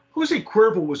said, Jose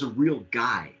Cuervo was a real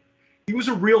guy. He was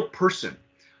a real person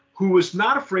who was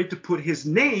not afraid to put his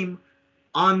name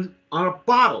on a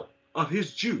bottle of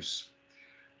his juice.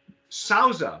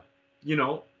 Souza,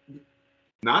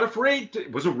 not afraid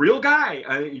was a real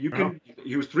guy.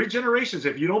 He was 3 generations.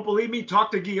 If you don't believe me,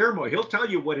 talk to Guillermo. He'll tell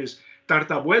you what his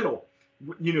tartabuelo,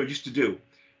 used to do,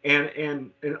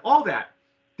 and all that.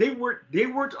 They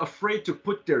weren't afraid to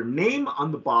put their name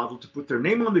on the bottle, to put their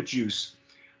name on the juice,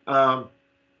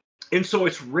 and so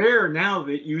it's rare now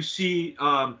that you see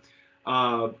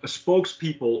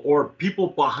spokespeople or people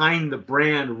behind the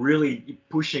brand really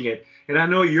pushing it. And I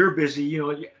know you're busy.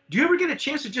 Do you ever get a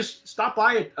chance to just stop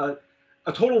by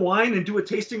a Total Wine and do a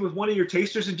tasting with one of your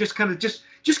tasters and just kind of just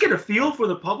get a feel for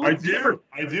the public? I do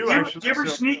actually. Do you ever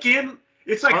sneak in?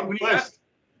 It's like I'm blessed.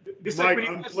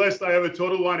 I'm blessed. I have a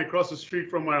Total Wine across the street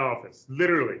from my office.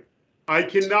 Literally, I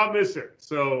cannot miss it.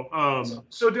 So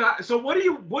what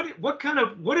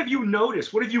have you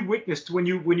noticed? What have you witnessed when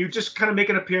you just kind of make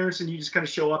an appearance and you just kind of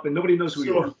show up and nobody knows who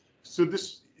you are? So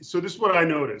this is what I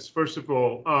noticed. First of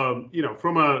all,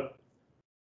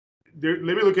 let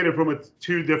me look at it from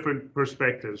 2 different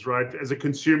perspectives, right? As a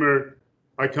consumer,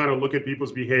 I kind of look at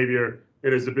people's behavior,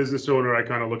 and as a business owner, I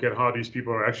kind of look at how these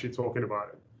people are actually talking about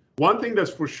it. One thing that's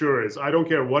for sure is I don't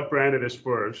care what brand it is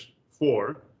for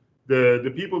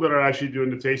the people that are actually doing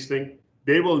the tasting,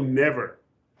 they will never,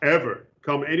 ever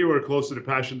come anywhere close to the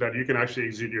passion that you can actually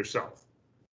exude yourself.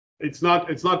 It's not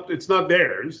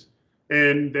theirs.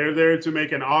 And they're there to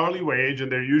make an hourly wage,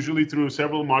 and they're usually through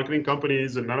several marketing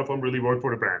companies, and none of them really work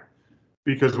for the brand.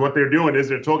 Because what they're doing is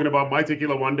they're talking about my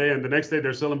tequila one day, and the next day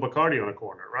they're selling Bacardi on a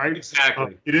corner, right?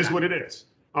 Exactly. It is what it is.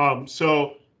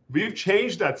 So we've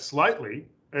changed that slightly,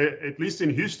 at least in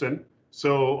Houston.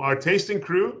 So our tasting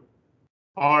crew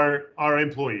are our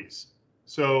employees.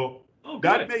 So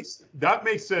that makes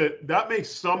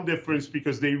some difference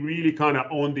because they really kind of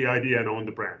own the idea and own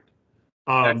the brand.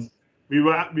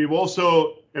 We've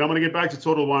also, and I'm going to get back to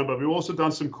Total Wine, but we've also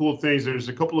done some cool things. There's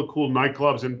a couple of cool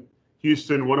nightclubs in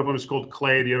Houston. One of them is called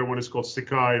Clay. The other one is called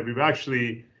Sakai. We've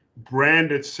actually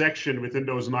branded section within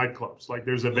those nightclubs. Like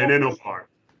there's a Veneno bar.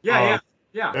 Yeah.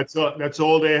 That's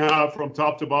all they have from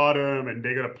top to bottom, and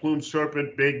they got a plumed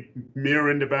serpent, big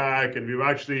mirror in the back, and we've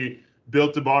actually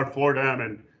built the bar for them,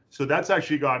 and so that's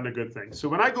actually gotten a good thing. So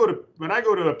when I go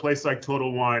to a place like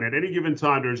Total Wine, at any given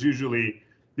time, there's usually,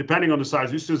 depending on the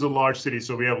size, this is a large city,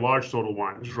 so we have large Total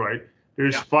Wines, right?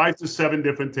 There's 5 to 7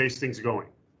 different tastings going,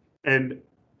 and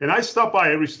I stop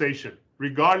by every station,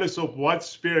 regardless of what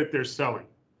spirit they're selling.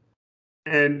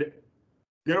 And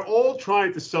they're all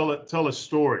trying to tell a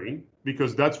story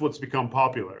because that's what's become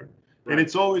popular. Right. And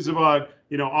it's always about,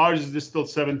 ours is distilled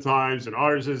 7 times, and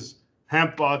ours is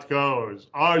hemp vodka, or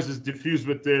ours is diffused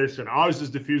with this, and ours is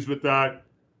diffused with that.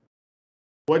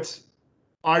 What's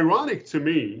ironic to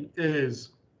me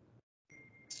is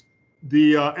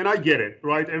and I get it,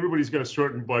 right? Everybody's got a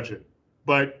certain budget,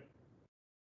 but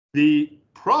the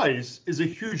price is a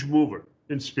huge mover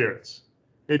in spirits.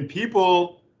 And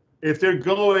people, if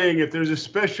there's a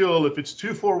special, if it's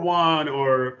 2 for 1,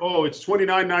 or oh, it's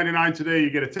 $29.99 today, you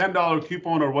get a $10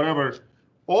 coupon or whatever,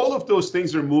 all of those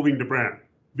things are moving the brand.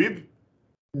 We've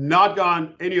not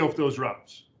gone any of those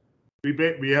routes. We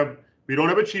don't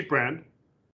have a cheap brand.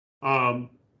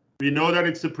 We know that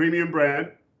it's a premium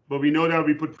brand, but we know that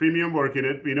we put premium work in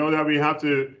it. We know that we have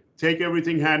to take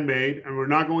everything handmade, and we're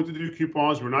not going to do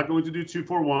coupons. We're not going to do 2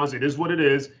 for 1s. It is what it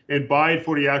is, and buy it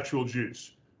for the actual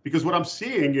juice. Because what I'm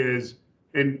seeing is,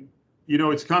 and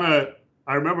it's kind of,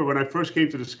 I remember when I first came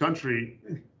to this country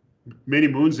many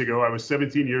moons ago, I was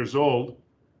 17 years old,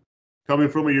 coming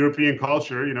from a European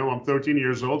culture. I'm 13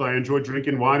 years old. I enjoy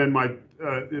drinking wine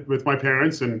with my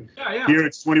parents, and here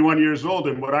it's 21 years old.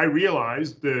 And what I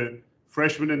realized, the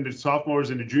freshmen and the sophomores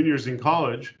and the juniors in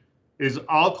college, is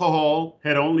alcohol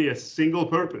had only a single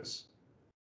purpose: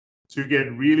 to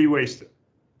get really wasted.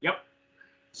 Yep.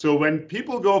 So when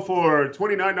people go for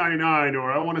 $29.99,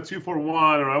 or I want a 2 for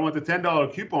 1, or I want the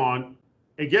 $10 coupon,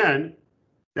 again,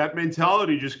 that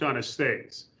mentality just kind of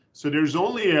stays. So there's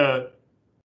only a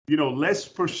less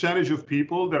percentage of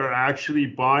people that are actually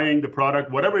buying the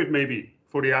product, whatever it may be,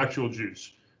 for the actual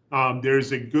juice.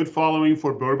 There's a good following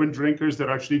for bourbon drinkers that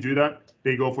actually do that.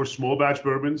 They go for small batch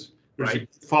bourbons. There's a good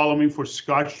following for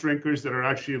Scotch drinkers that are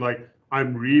actually like,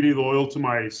 I'm really loyal to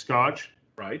my Scotch.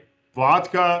 Right.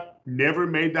 Vodka never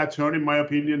made that turn, in my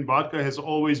opinion. Vodka has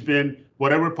always been,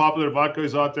 whatever popular vodka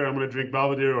is out there, I'm going to drink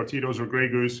Belvedere or Tito's or Grey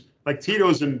Goose. Like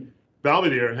Tito's and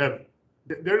Belvedere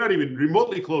they're not even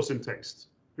remotely close in taste.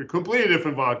 They're completely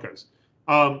different vodkas.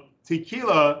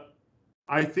 Tequila,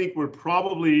 I think we're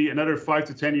probably another 5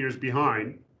 to 10 years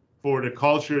behind for the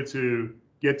culture to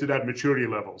get to that maturity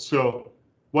level. So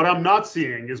what I'm not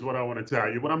seeing is what I want to tell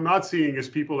you. What I'm not seeing is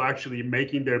people actually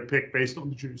making their pick based on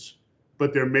the juice,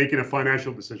 but they're making a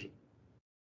financial decision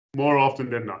more often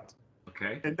than not.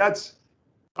 Okay. And that's,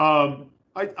 I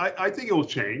think it will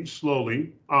change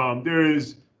slowly.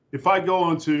 If I go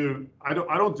onto, I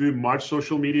don't do much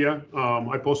social media.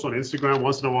 I post on Instagram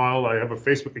once in a while. I have a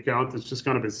Facebook account that's just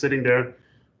kind of been sitting there.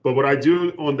 But what I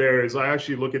do on there is I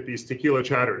actually look at these tequila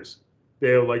chatters. They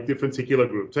have like different tequila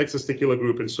group, Texas Tequila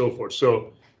Group, and so forth.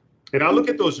 So, and I look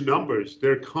at those numbers.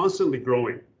 They're constantly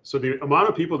growing. So the amount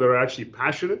of people that are actually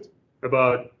passionate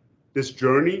about this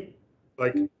journey,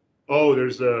 like, oh,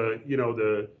 there's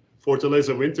the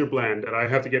Fortaleza Winter Blend that I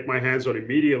have to get my hands on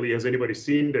immediately. Has anybody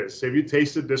seen this? Have you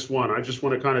tasted this one? I just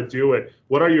want to kind of do it.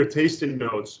 What are your tasting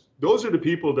notes? Those are the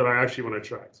people that I actually want to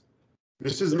attract.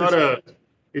 This is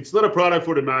it's not a product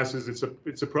for the masses.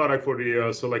 It's a product for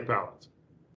the select palate.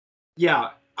 Yeah.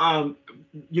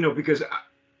 Because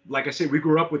like I said, we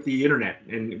grew up with the internet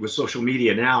and with social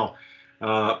media. Now,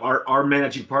 our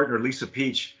managing partner, Lisa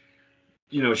Peach,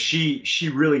 she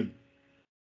really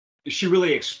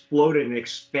exploded and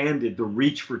expanded the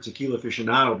reach for Tequila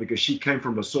Aficionado because she came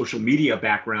from a social media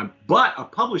background, but a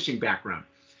publishing background.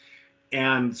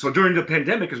 And so during the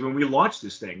pandemic is when we launched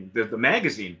this thing, the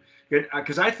magazine,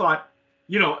 because I thought,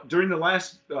 during the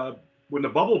last, when the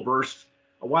bubble burst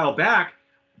a while back,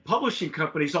 publishing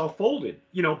companies all folded.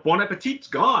 Bon Appetit's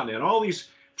gone, and all these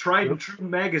tried and true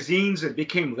magazines, it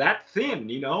became that thin,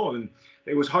 and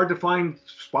it was hard to find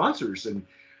sponsors. And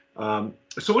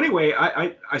so anyway,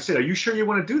 I said, are you sure you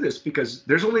want to do this? Because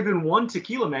there's only been one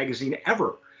tequila magazine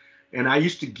ever. And I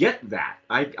used to get that.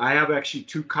 I have actually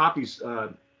 2 copies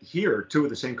here, 2 of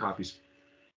the same copies.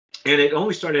 And it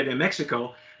only started in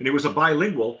Mexico, and it was a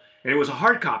bilingual, and it was a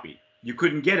hard copy. You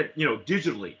couldn't get it,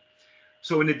 digitally.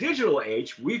 So in the digital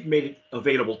age, we've made it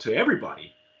available to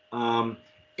everybody.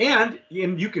 And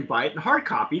you can buy it in hard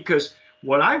copy, because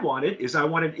what I wanted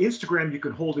Instagram you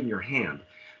can hold in your hand.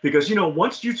 Because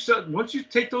once you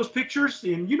take those pictures,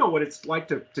 and you know what it's like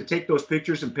to take those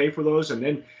pictures and pay for those, and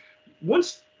then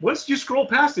once you scroll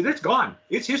past it, it's gone.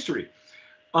 It's history,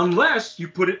 unless you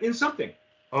put it in something.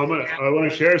 I want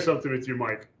to share something with you,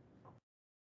 Mike.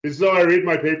 This is how I read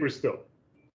my paper still.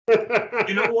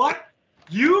 You know what?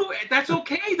 That's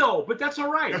okay though, but that's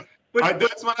all right. But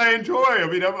that's what I enjoy. I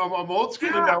mean, I'm old school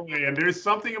in that way, and there's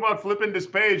something about flipping this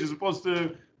page as opposed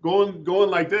to going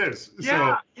like this.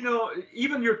 Yeah, so.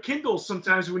 Even your Kindle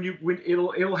sometimes when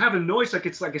it'll have a noise like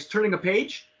it's turning a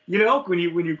page. When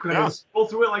you kind of scroll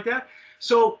through it like that.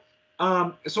 So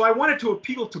I wanted to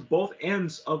appeal to both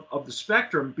ends of the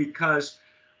spectrum, because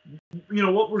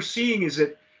what we're seeing is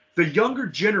that the younger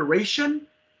generation,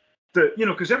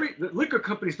 because the liquor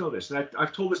companies know this, and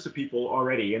I've told this to people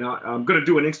already, and I'm going to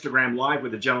do an Instagram live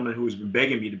with a gentleman who has been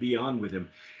begging me to be on with him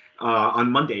on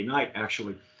Monday night,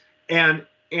 actually. And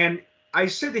and I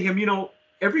said to him,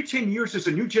 every 10 years there's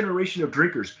a new generation of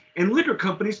drinkers, and liquor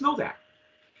companies know that.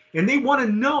 And they want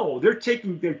to know, they're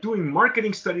doing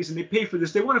marketing studies and they pay for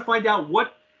this. They want to find out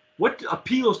what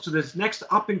appeals to this next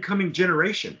up and coming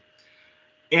generation.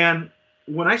 And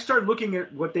when I started looking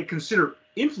at what they consider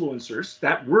influencers,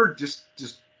 that word just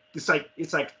it's like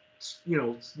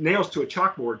nails to a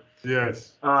chalkboard.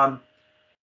 Yes.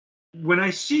 When I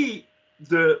see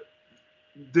the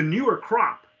newer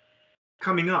crop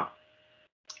coming up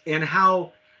and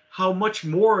how much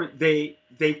more they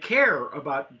care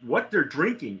about what they're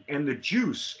drinking and the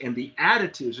juice and the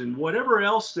additives and whatever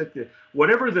else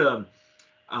whatever the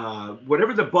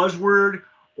buzzword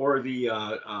or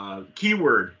the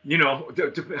keyword,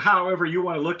 however you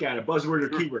want to look at it, buzzword or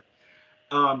keyword,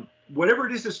 whatever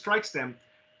it is that strikes them,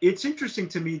 it's interesting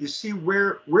to me to see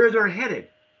where they're headed.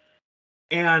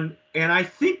 And I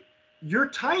think your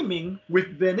timing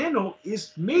with Veneno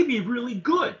is maybe really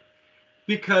good,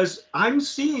 because I'm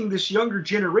seeing this younger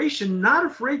generation not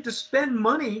afraid to spend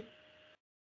money.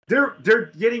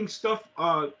 They're getting stuff,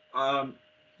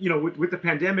 with the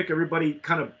pandemic, everybody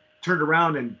kind of turned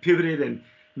around and pivoted, and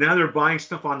now they're buying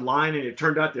stuff online, and it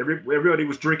turned out that everybody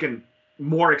was drinking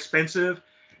more expensive.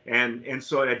 And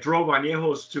so it drove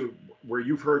añejos to where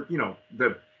you've heard,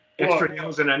 the extra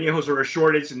añejos and añejos are a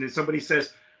shortage. And then somebody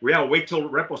says, well, yeah, wait till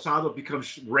reposado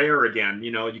becomes rare again.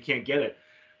 You can't get it.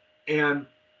 And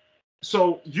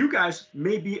so you guys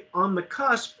may be on the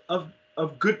cusp of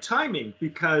good timing,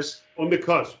 because on the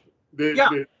cusp.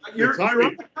 You're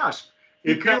on the cusp.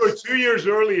 If we were 2 years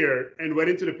earlier and went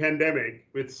into the pandemic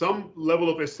with some level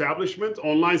of establishment,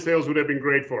 online sales would have been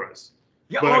great for us.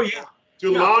 Yeah. But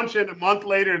launch and a month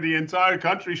later the entire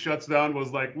country shuts down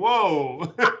was like,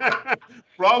 whoa,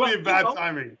 probably bad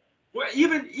timing. Well,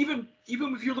 even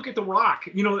if you look at The Rock,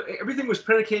 everything was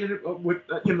predicated with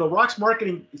The Rock's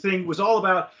marketing thing was all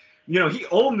about, he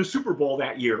owned the Super Bowl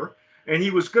that year, and he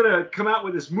was gonna come out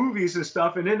with his movies and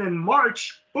stuff, and then in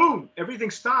March, boom, everything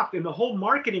stopped, and the whole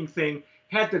marketing thing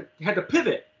had to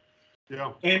pivot.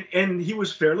 Yeah. And he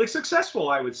was fairly successful,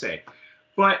 I would say,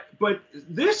 but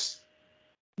this.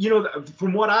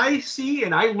 From what I see,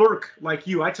 and I lurk like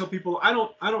you, I tell people I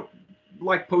don't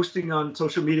like posting on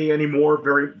social media anymore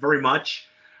very, very much.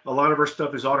 A lot of our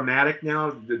stuff is automatic now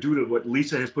due to what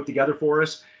Lisa has put together for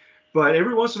us. But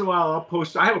every once in a while I'll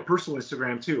post. I have a personal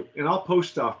Instagram too, and I'll post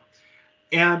stuff.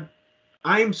 And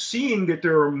I'm seeing that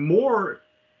there are more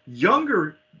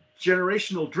younger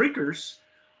generational drinkers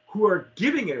who are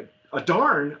giving a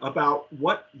darn about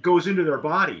what goes into their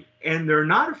body, and they're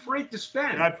not afraid to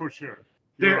spend. Not for sure.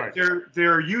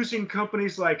 They're using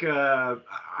companies like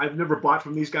I've never bought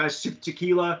from these guys, Sip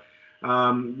Tequila,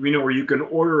 where you can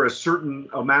order a certain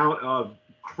amount of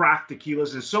craft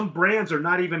tequilas, and some brands are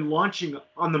not even launching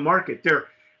on the market.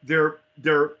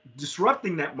 They're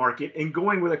disrupting that market and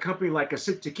going with a company like a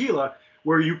Sip Tequila,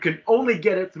 where you can only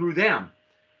get it through them.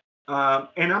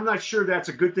 And I'm not sure that's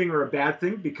a good thing or a bad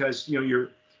thing, because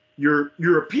you're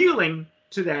appealing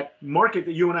to that market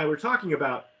that you and I were talking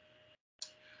about.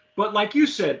 But like you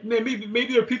said, maybe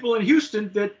there are people in Houston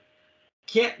that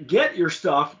can't get your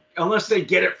stuff unless they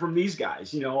get it from these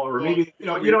guys, or maybe you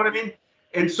know what I mean.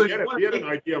 And so we had an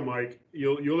idea, Mike.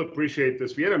 You'll appreciate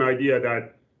this. We had an idea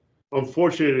that,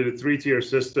 unfortunately, the 3-tier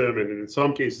system, and in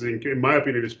some cases, in my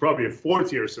opinion, it's probably a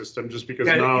 4-tier system, just because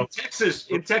now in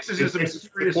Texas is a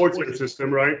serious 4-tier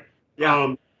system, right?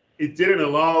 Yeah. It didn't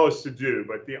allow us to do,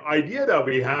 but the idea that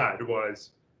we had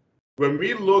was, when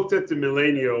we looked at the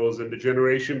millennials and the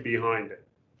generation behind it,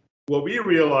 what we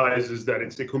realized is that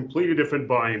it's a completely different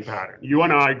buying pattern. You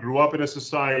and I grew up in a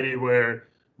society where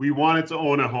we wanted to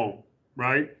own a home,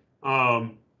 right?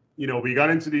 We got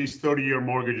into these 30-year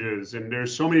mortgages, and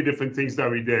there's so many different things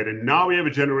that we did. And now we have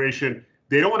a generation,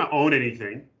 they don't want to own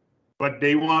anything, but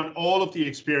they want all of the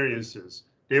experiences.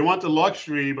 They want the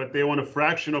luxury, but they want a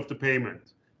fraction of the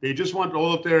payment. They just want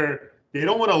they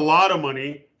don't want a lot of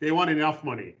money, they want enough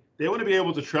money. They want to be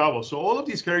able to travel. So all of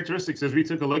these characteristics, as we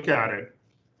took a look at it,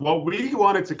 what we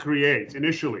wanted to create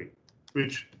initially,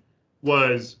 which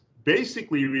was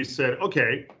basically, we said,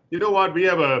 okay, you know what? We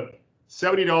have a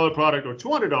 $70 product or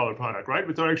 $200 product, right?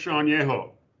 With our extra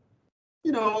añejo.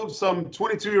 Some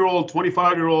 22-year-old,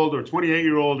 25-year-old, or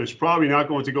 28-year-old is probably not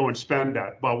going to go and spend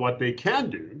that. But what they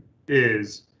can do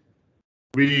is,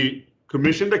 we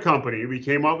commissioned a company. We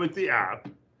came up with the app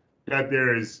that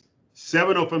there's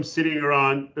 7 of them sitting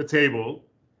around the table.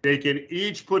 They can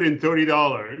each put in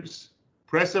 $30,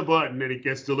 press a button, and it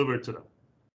gets delivered to them.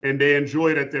 And they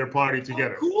enjoy it at their party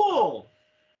together. Oh, cool.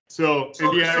 So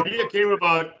the idea came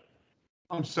about,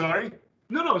 I'm sorry?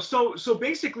 No. So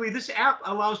basically this app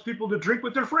allows people to drink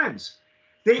with their friends.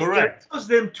 It Correct. allows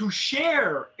them to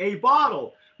share a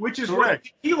bottle, which is what Correct.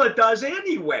 tequila does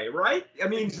anyway, right? I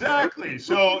mean, Exactly.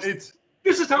 So it's,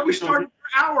 this is how we you know, started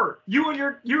our hour. You and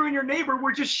your neighbor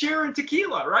were just sharing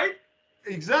tequila, right?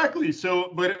 exactly.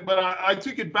 So, but I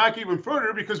took it back even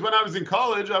further because when I was in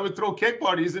college, I would throw cake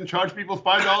parties and charge people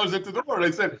 $5 at the door.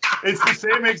 I said it's the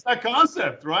same exact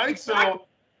concept, right? So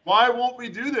why won't we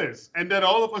do this? And then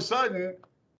all of a sudden,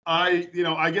 I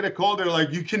get a call. They're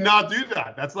like, you cannot do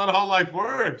that. That's not how life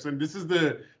works. And this is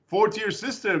the 4-tier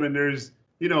system. And there's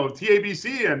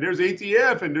TABC and there's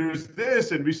ATF and there's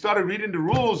this. And we started reading the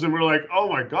rules and we're like, oh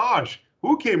my gosh,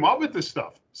 who came up with this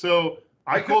stuff? So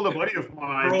I called a buddy of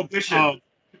mine. Prohibition.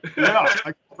 Yeah,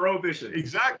 Prohibition.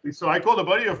 exactly. So I called a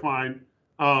buddy of mine,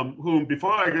 whom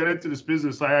before I got into this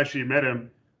business, I actually met him,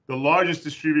 the largest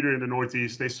distributor in the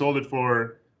Northeast. They sold it for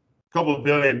a couple of $1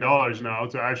 billion now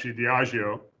to actually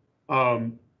Diageo.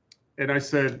 And I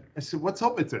said, what's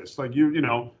up with this? Like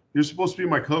you're supposed to be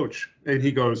my coach. And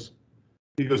he goes,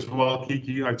 well,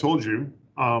 Kiki, I told you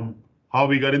how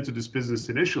we got into this business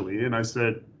initially. And I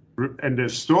said, and the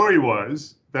story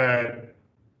was that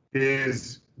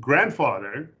his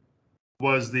grandfather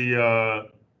was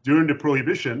during the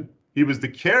Prohibition, he was the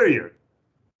carrier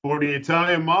for the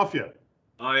Italian mafia.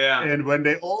 Oh yeah. And when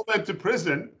they all went to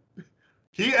prison,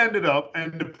 he ended up,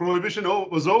 and the Prohibition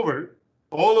was over.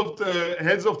 All of the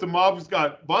heads of the mobs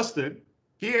got busted.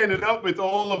 He ended up with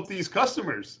all of these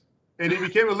customers, and he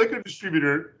became a liquor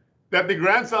distributor. That the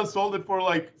grandson sold it for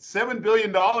like $7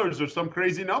 billion or some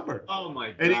crazy number. Oh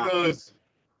my God. And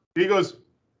he goes,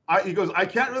 I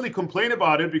can't really complain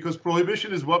about it because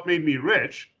Prohibition is what made me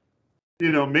rich,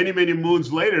 many, many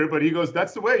moons later. But he goes,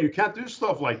 that's the way. You can't do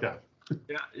stuff like that.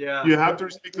 Yeah. You have to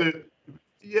respect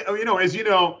as you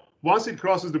know, once it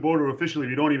crosses the border officially,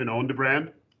 we don't even own the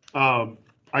brand.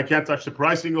 I can't touch the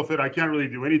pricing of it. I can't really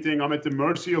do anything. I'm at the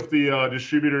mercy of the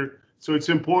distributor. So it's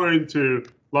important to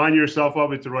line yourself up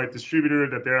with the right distributor,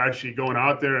 that they're actually going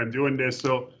out there and doing this.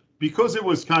 So because it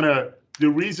was kind of the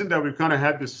reason that we've kind of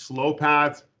had this slow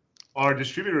path, our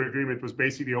distributor agreement was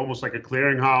basically almost like a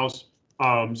clearinghouse.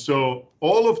 So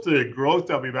all of the growth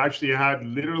that we've actually had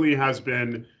literally has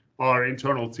been our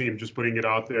internal team just putting it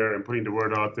out there and putting the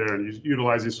word out there and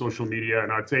utilizing social media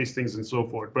and our tastings and so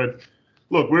forth. But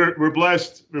look, we're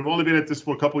blessed. We've only been at this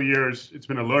for a couple of years. It's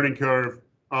been a learning curve.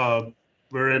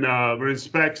 We're in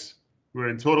Specs. We're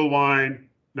in Total Wine.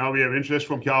 Now we have interest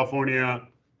from California.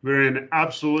 We're in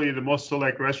absolutely the most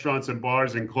select restaurants and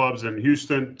bars and clubs in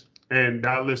Houston, and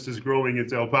that list is growing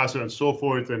into El Paso and so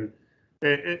forth. And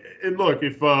look,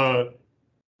 if I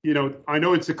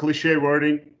know it's a cliche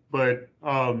wording, but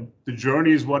the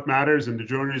journey is what matters, and the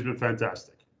journey has been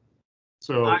fantastic.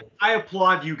 So I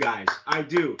applaud you guys. I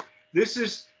do. This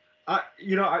is,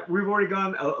 we've already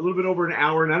gone a little bit over an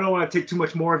hour, and I don't want to take too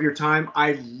much more of your time.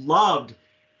 I loved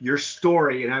your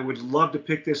story, and I would love to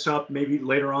pick this up maybe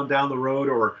later on down the road,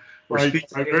 or speak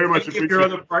to very much appreciate your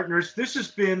other partners. This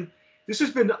has been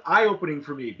eye-opening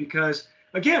for me because,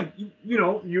 again,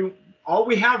 all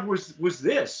we have was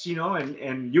this,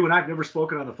 and you and I've never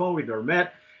spoken on the phone. We've never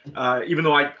met, even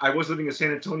though I was living in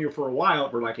San Antonio for a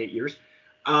while, for like 8 years.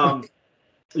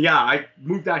 Yeah, I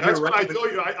moved out here. That's what I told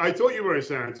you. I thought you were in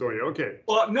San Antonio. Okay.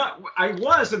 Well, no, I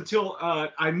was until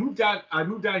I moved out. I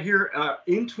moved out here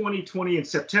in 2020, in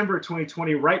September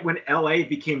 2020, right when LA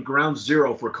became ground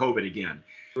zero for COVID again.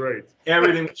 Right.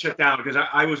 Everything was shut down because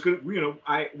I was good.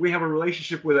 We have a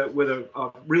relationship with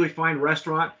a really fine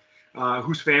restaurant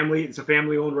whose family, it's a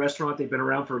family-owned restaurant. They've been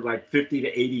around for like 50 to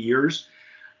 80 years.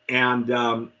 And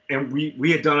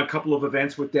we had done a couple of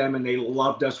events with them, and they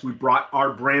loved us. We brought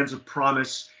our brands of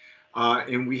promise,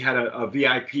 and we had a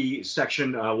VIP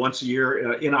section once a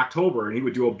year in October, and he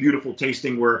would do a beautiful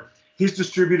tasting where his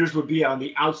distributors would be on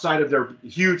the outside of their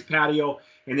huge patio,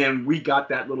 and then we got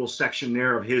that little section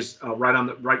there of his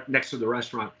right next to the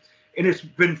restaurant, and it's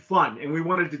been fun. And we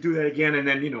wanted to do that again, and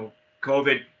then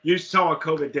COVID. You saw what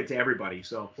COVID did to everybody.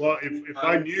 So well, if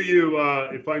I knew you,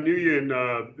 in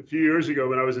a few years ago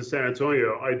when I was in San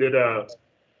Antonio, I did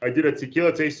a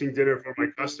tequila tasting dinner for my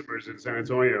customers in San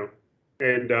Antonio,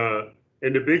 and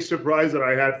the big surprise that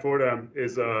I had for them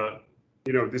is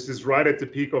this is right at the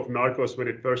peak of Narcos when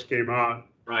it first came out.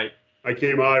 Right. I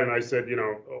came out and I said,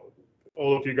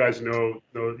 all of you guys know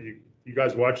you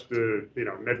guys watched the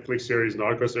Netflix series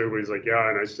Narcos. Everybody's like, yeah,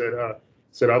 and I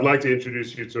said, I'd like to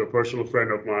introduce you to a personal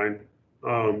friend of mine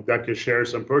that can share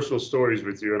some personal stories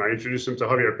with you. And I introduced him to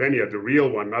Javier Peña, the real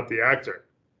one, not the actor.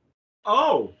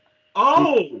 Oh,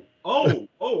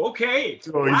 okay.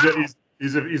 So wow.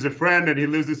 he's a friend, and he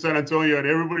lives in San Antonio, and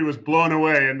everybody was blown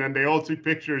away. And then they all took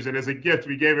pictures, and as a gift,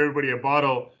 we gave everybody a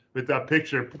bottle with that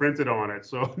picture printed on it.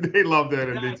 So they loved it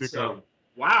and they took it.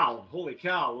 Wow, holy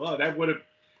cow! Well,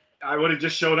 I would have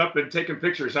just showed up and taken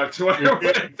pictures. That's what I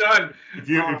would have done. If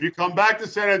you come back to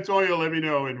San Antonio, let me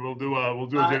know and we'll do a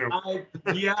dinner.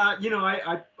 Yeah,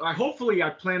 I hopefully I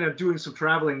plan on doing some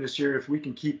traveling this year if we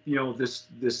can keep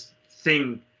this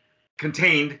thing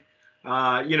contained.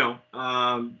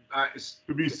 To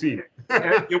be seen.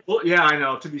 Yeah, I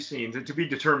know, to be seen, to be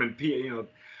determined.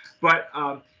 But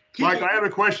Mike, I have a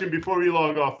question before we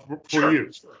log off for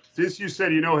you. Sure. Since you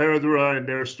said you know Herradura and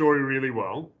their story really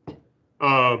well,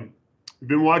 you've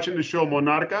been watching the show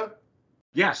Monarca?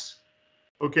 Yes.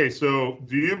 Okay, so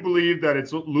do you believe that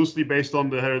it's loosely based on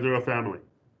the Herradura family?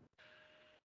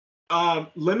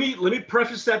 Let me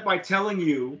preface that by telling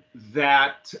you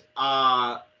that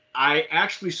I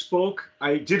actually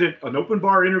I did an open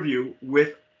bar interview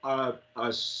with a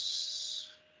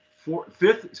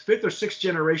fifth or sixth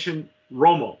generation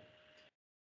Romo,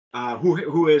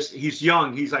 he's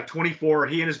young. He's like 24.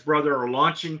 He and his brother are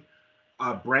launching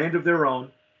a brand of their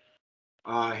own.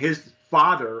 His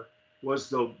father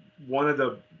was one of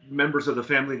the members of the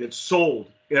family that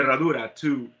sold Herradura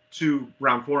to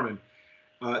Brown-Forman.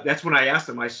 That's when I asked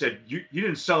him. I said, "You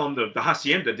didn't sell him the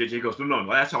hacienda, did you?" He goes, "No,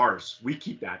 that's ours. We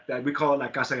keep that. We call it La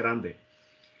Casa Grande."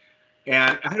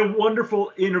 And I had a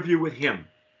wonderful interview with him,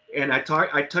 and I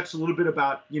touched a little bit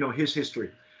about his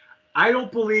history. I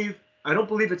don't believe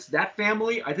it's that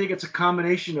family. I think it's a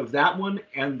combination of that one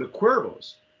and the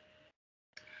Cuervos.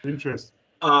 Interesting.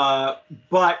 But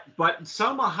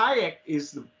Salma Hayek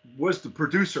was the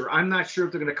producer. I'm not sure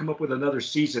if they're going to come up with another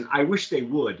season. I wish they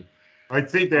would. I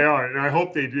think they are, and I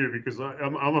hope they do because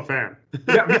I'm a fan.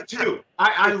 Yeah, me too.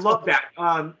 I love that.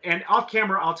 And off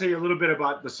camera, I'll tell you a little bit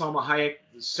about the Salma Hayek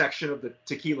section of the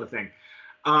tequila thing.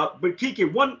 But Kiki,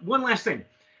 one last thing.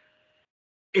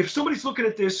 If somebody's looking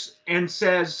at this and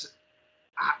says,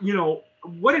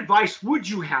 what advice would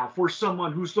you have for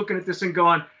someone who's looking at this and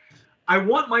going, I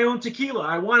want my own tequila.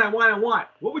 I want.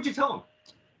 What would you tell them?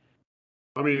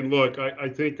 I mean, look, I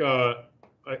think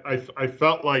I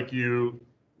felt like you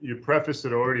prefaced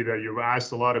it already that you've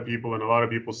asked a lot of people, and a lot of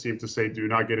people seem to say, do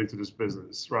not get into this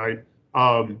business, right?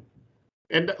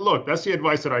 And look, that's the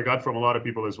advice that I got from a lot of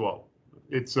people as well.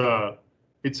 It's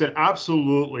an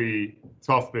absolutely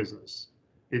tough business.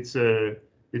 It's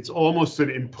almost an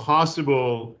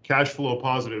impossible cash flow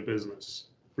positive business,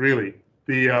 really.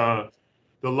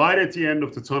 The light at the end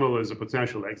of the tunnel is a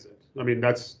potential exit. I mean,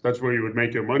 that's where you would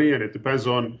make your money, and it depends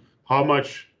on how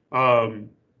much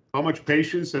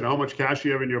patience and how much cash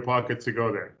you have in your pocket to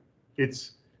go there.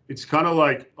 It's kind of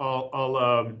like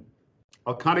I'll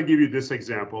kind of give you this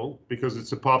example because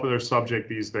it's a popular subject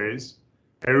these days.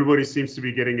 Everybody seems to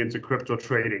be getting into crypto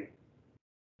trading.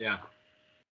 Yeah.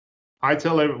 I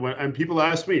tell everyone, and people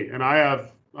ask me, and I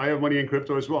have money in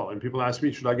crypto as well, and people ask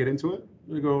me, should I get into it?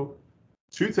 I go,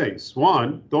 two things.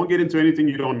 One, don't get into anything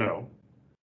you don't know.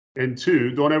 And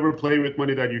two, don't ever play with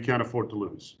money that you can't afford to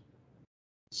lose.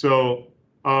 So,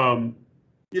 I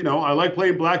like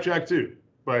playing blackjack too,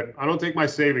 but I don't take my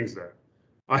savings there.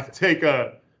 I take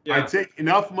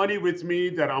enough money with me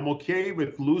that I'm okay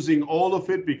with losing all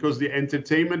of it because the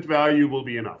entertainment value will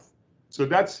be enough. So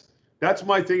that's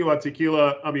my thing about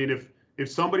tequila. I mean, if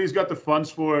somebody's got the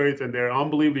funds for it and they're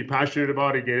unbelievably passionate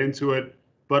about it, get into it.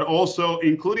 But also,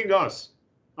 including us,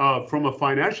 from a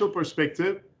financial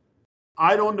perspective,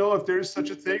 I don't know if there is such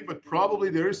a thing, but probably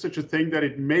there is such a thing that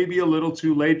it may be a little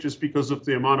too late just because of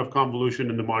the amount of convolution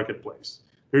in the marketplace.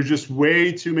 There's just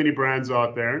way too many brands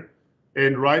out there.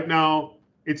 And right now,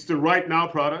 it's the right now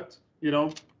product.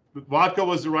 Vodka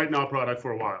was the right now product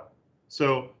for a while.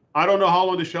 So I don't know how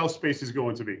long the shelf space is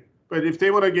going to be. But if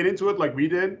they want to get into it like we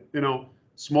did,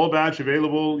 small batch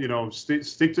available,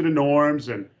 stick to the norms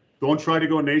and don't try to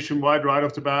go nationwide right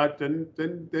off the bat, then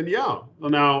yeah.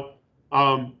 Now,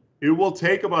 it will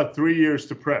take about 3 years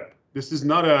to prep. This is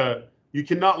not you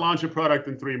cannot launch a product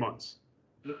in 3 months.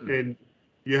 Mm-mm. And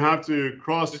you have to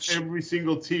cross every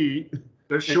single T.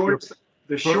 The shortest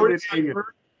I've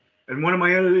heard. In one of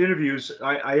my other interviews,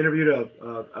 I interviewed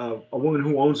a woman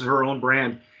who owns her own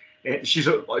brand, and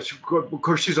of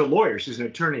course she's a lawyer, she's an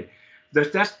attorney.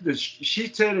 She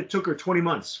said it took her 20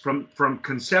 months from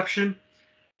conception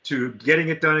to getting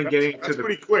it done and getting it to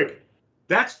pretty quick.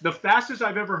 That's the fastest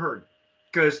I've ever heard.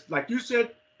 Because, like you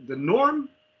said, the norm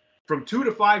from 2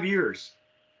 to 5 years.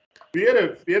 We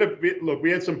had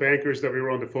some bankers that we were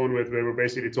on the phone with. They were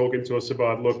basically talking to us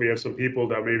about, look, we have some people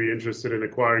that may be interested in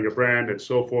acquiring a brand and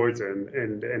so forth.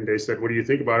 And they said, what do you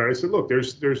think about it? I said, look,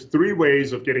 there's 3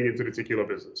 ways of getting into the tequila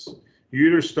business. You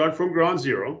either start from ground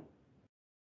zero,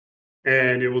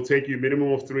 and it will take you a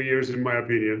minimum of 3 years, in my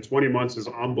opinion. 20 months is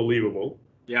unbelievable.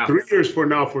 Yeah. 3 years for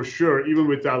now, for sure, even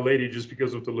with that lady, just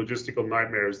because of the logistical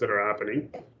nightmares that are happening.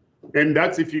 And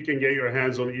that's if you can get your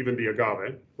hands on even the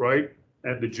agave, right?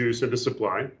 And the juice and the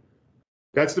supply.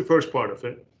 That's the first part of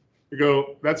it. You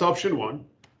go, that's option one.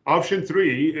 Option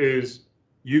three is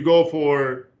you go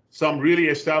for some really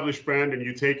established brand and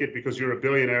you take it because you're a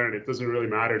billionaire and it doesn't really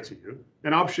matter to you.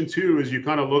 And option two is you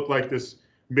kind of look like this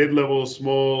mid-level,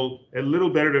 small, a little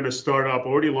better than a startup,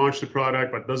 already launched a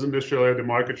product, but doesn't necessarily have the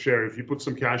market share. If you put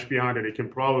some cash behind it, it can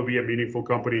probably be a meaningful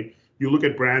company. You look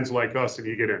at brands like us and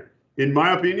you get in. In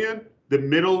my opinion, the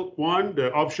middle one,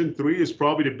 the option three, is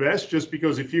probably the best, just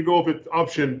because if you go with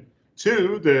option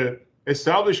two, the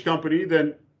established company,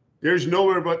 then there's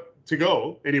nowhere but to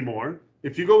go anymore.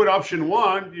 If you go with option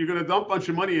one, you're going to dump a bunch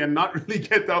of money and not really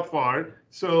get that far.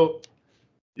 So,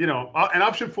 you know, and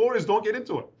option four is don't get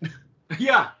into it.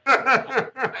 Yeah.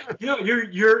 You know,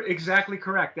 you're exactly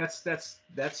correct.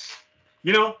 That's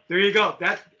you know, there you go.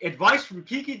 That advice from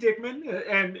Kiki Dickman,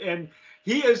 and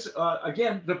he is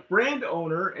again the brand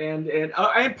owner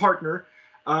and partner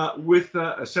with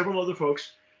several other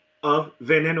folks of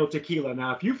Veneno Tequila.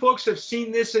 Now, if you folks have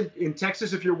seen this in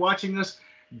Texas, if you're watching this,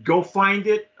 go find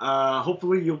it.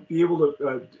 Hopefully, you'll be able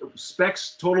to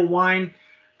Specs Total Wine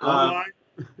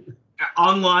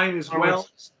online as well.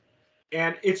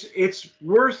 And it's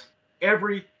worth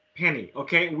every penny.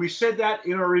 Okay, we said that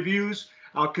in our reviews.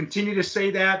 I'll continue to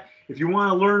say that. If you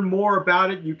want to learn more about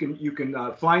it, you can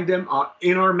find them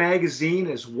in our magazine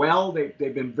as well. They've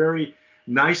been very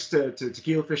nice to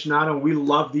Tequila Aficionado, and we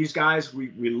love these guys.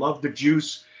 We love the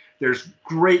juice. There's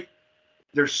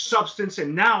substance,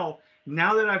 and now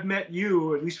that I've met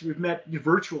you, or at least we've met you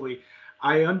virtually,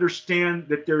 I understand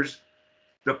that there's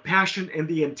the passion and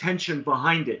the intention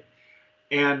behind it.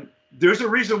 And there's a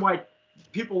reason why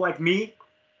people like me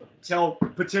tell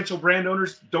potential brand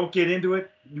owners, don't get into it.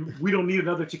 We don't need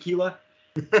another tequila.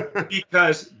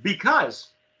 because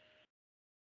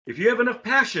if you have enough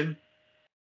passion,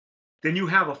 then you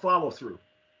have a follow through.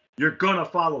 You're going to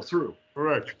follow through.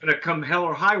 Correct. You're going to come hell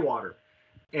or high water.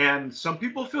 And some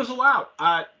people fizzle out.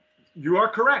 You are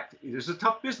correct. It is a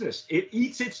tough business. It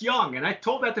eats its young. And I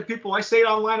told that to people. I say it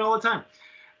online all the time.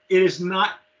 It is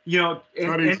not, you know,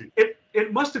 and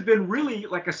it must have been really,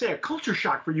 like I say, a culture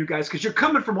shock for you guys, because you're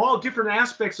coming from all different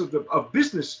aspects of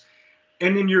business,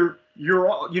 and then you're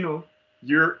all, you know,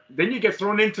 then you get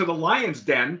thrown into the lion's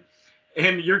den,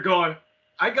 and you're going,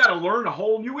 I got to learn a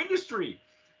whole new industry.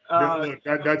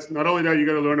 That's not only that, you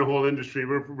got to learn a whole industry.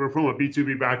 We're from a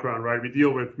B2B background, right? We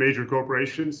deal with major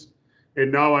corporations,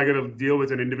 and now I got to deal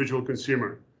with an individual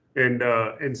consumer.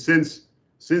 And since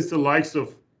the likes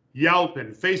of Yelp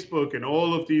and Facebook and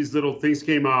all of these little things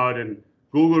came out, and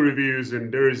Google reviews,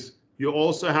 and you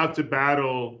also have to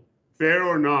battle, fair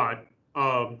or not,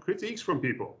 critiques from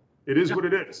people. It is what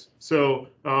it is. So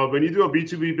when you do a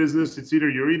B2B business,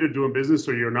 you're either doing business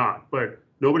or you're not. But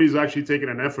nobody's actually taking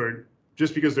an effort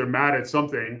just because they're mad at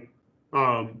something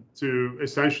to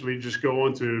essentially just go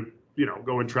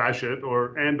and trash it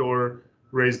or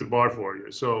raise the bar for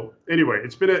you. So anyway,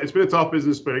 it's been a tough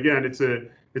business, but again, it's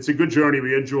a good journey.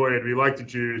 We enjoy it. We like the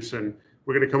juice, and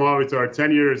we're going to come out with our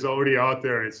 10 years already out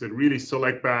there. It's a really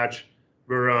select batch.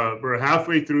 We're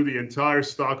halfway through the entire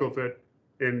stock of it,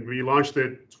 and we launched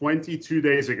it 22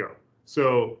 days ago.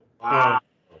 So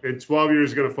and 12 years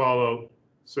is going to follow.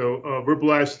 So we're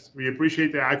blessed. We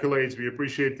appreciate the accolades. We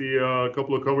appreciate the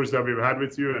couple of covers that we've had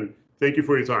with you, and thank you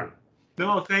for your time.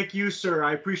 No, thank you, sir.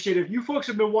 I appreciate it. You folks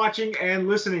have been watching and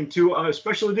listening to a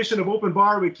special edition of Open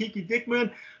Bar with Kiki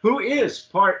Dickman, who is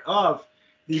part of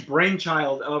the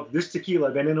brainchild of this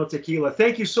tequila, Veneno Tequila.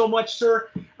 Thank you so much, sir.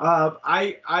 It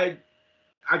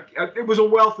was a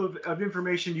wealth of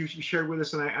information you shared with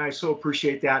us, and I so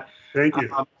appreciate that. Thank you.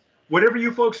 Whatever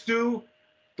you folks do,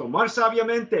 tomar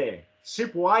sabiamente,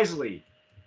 sip wisely.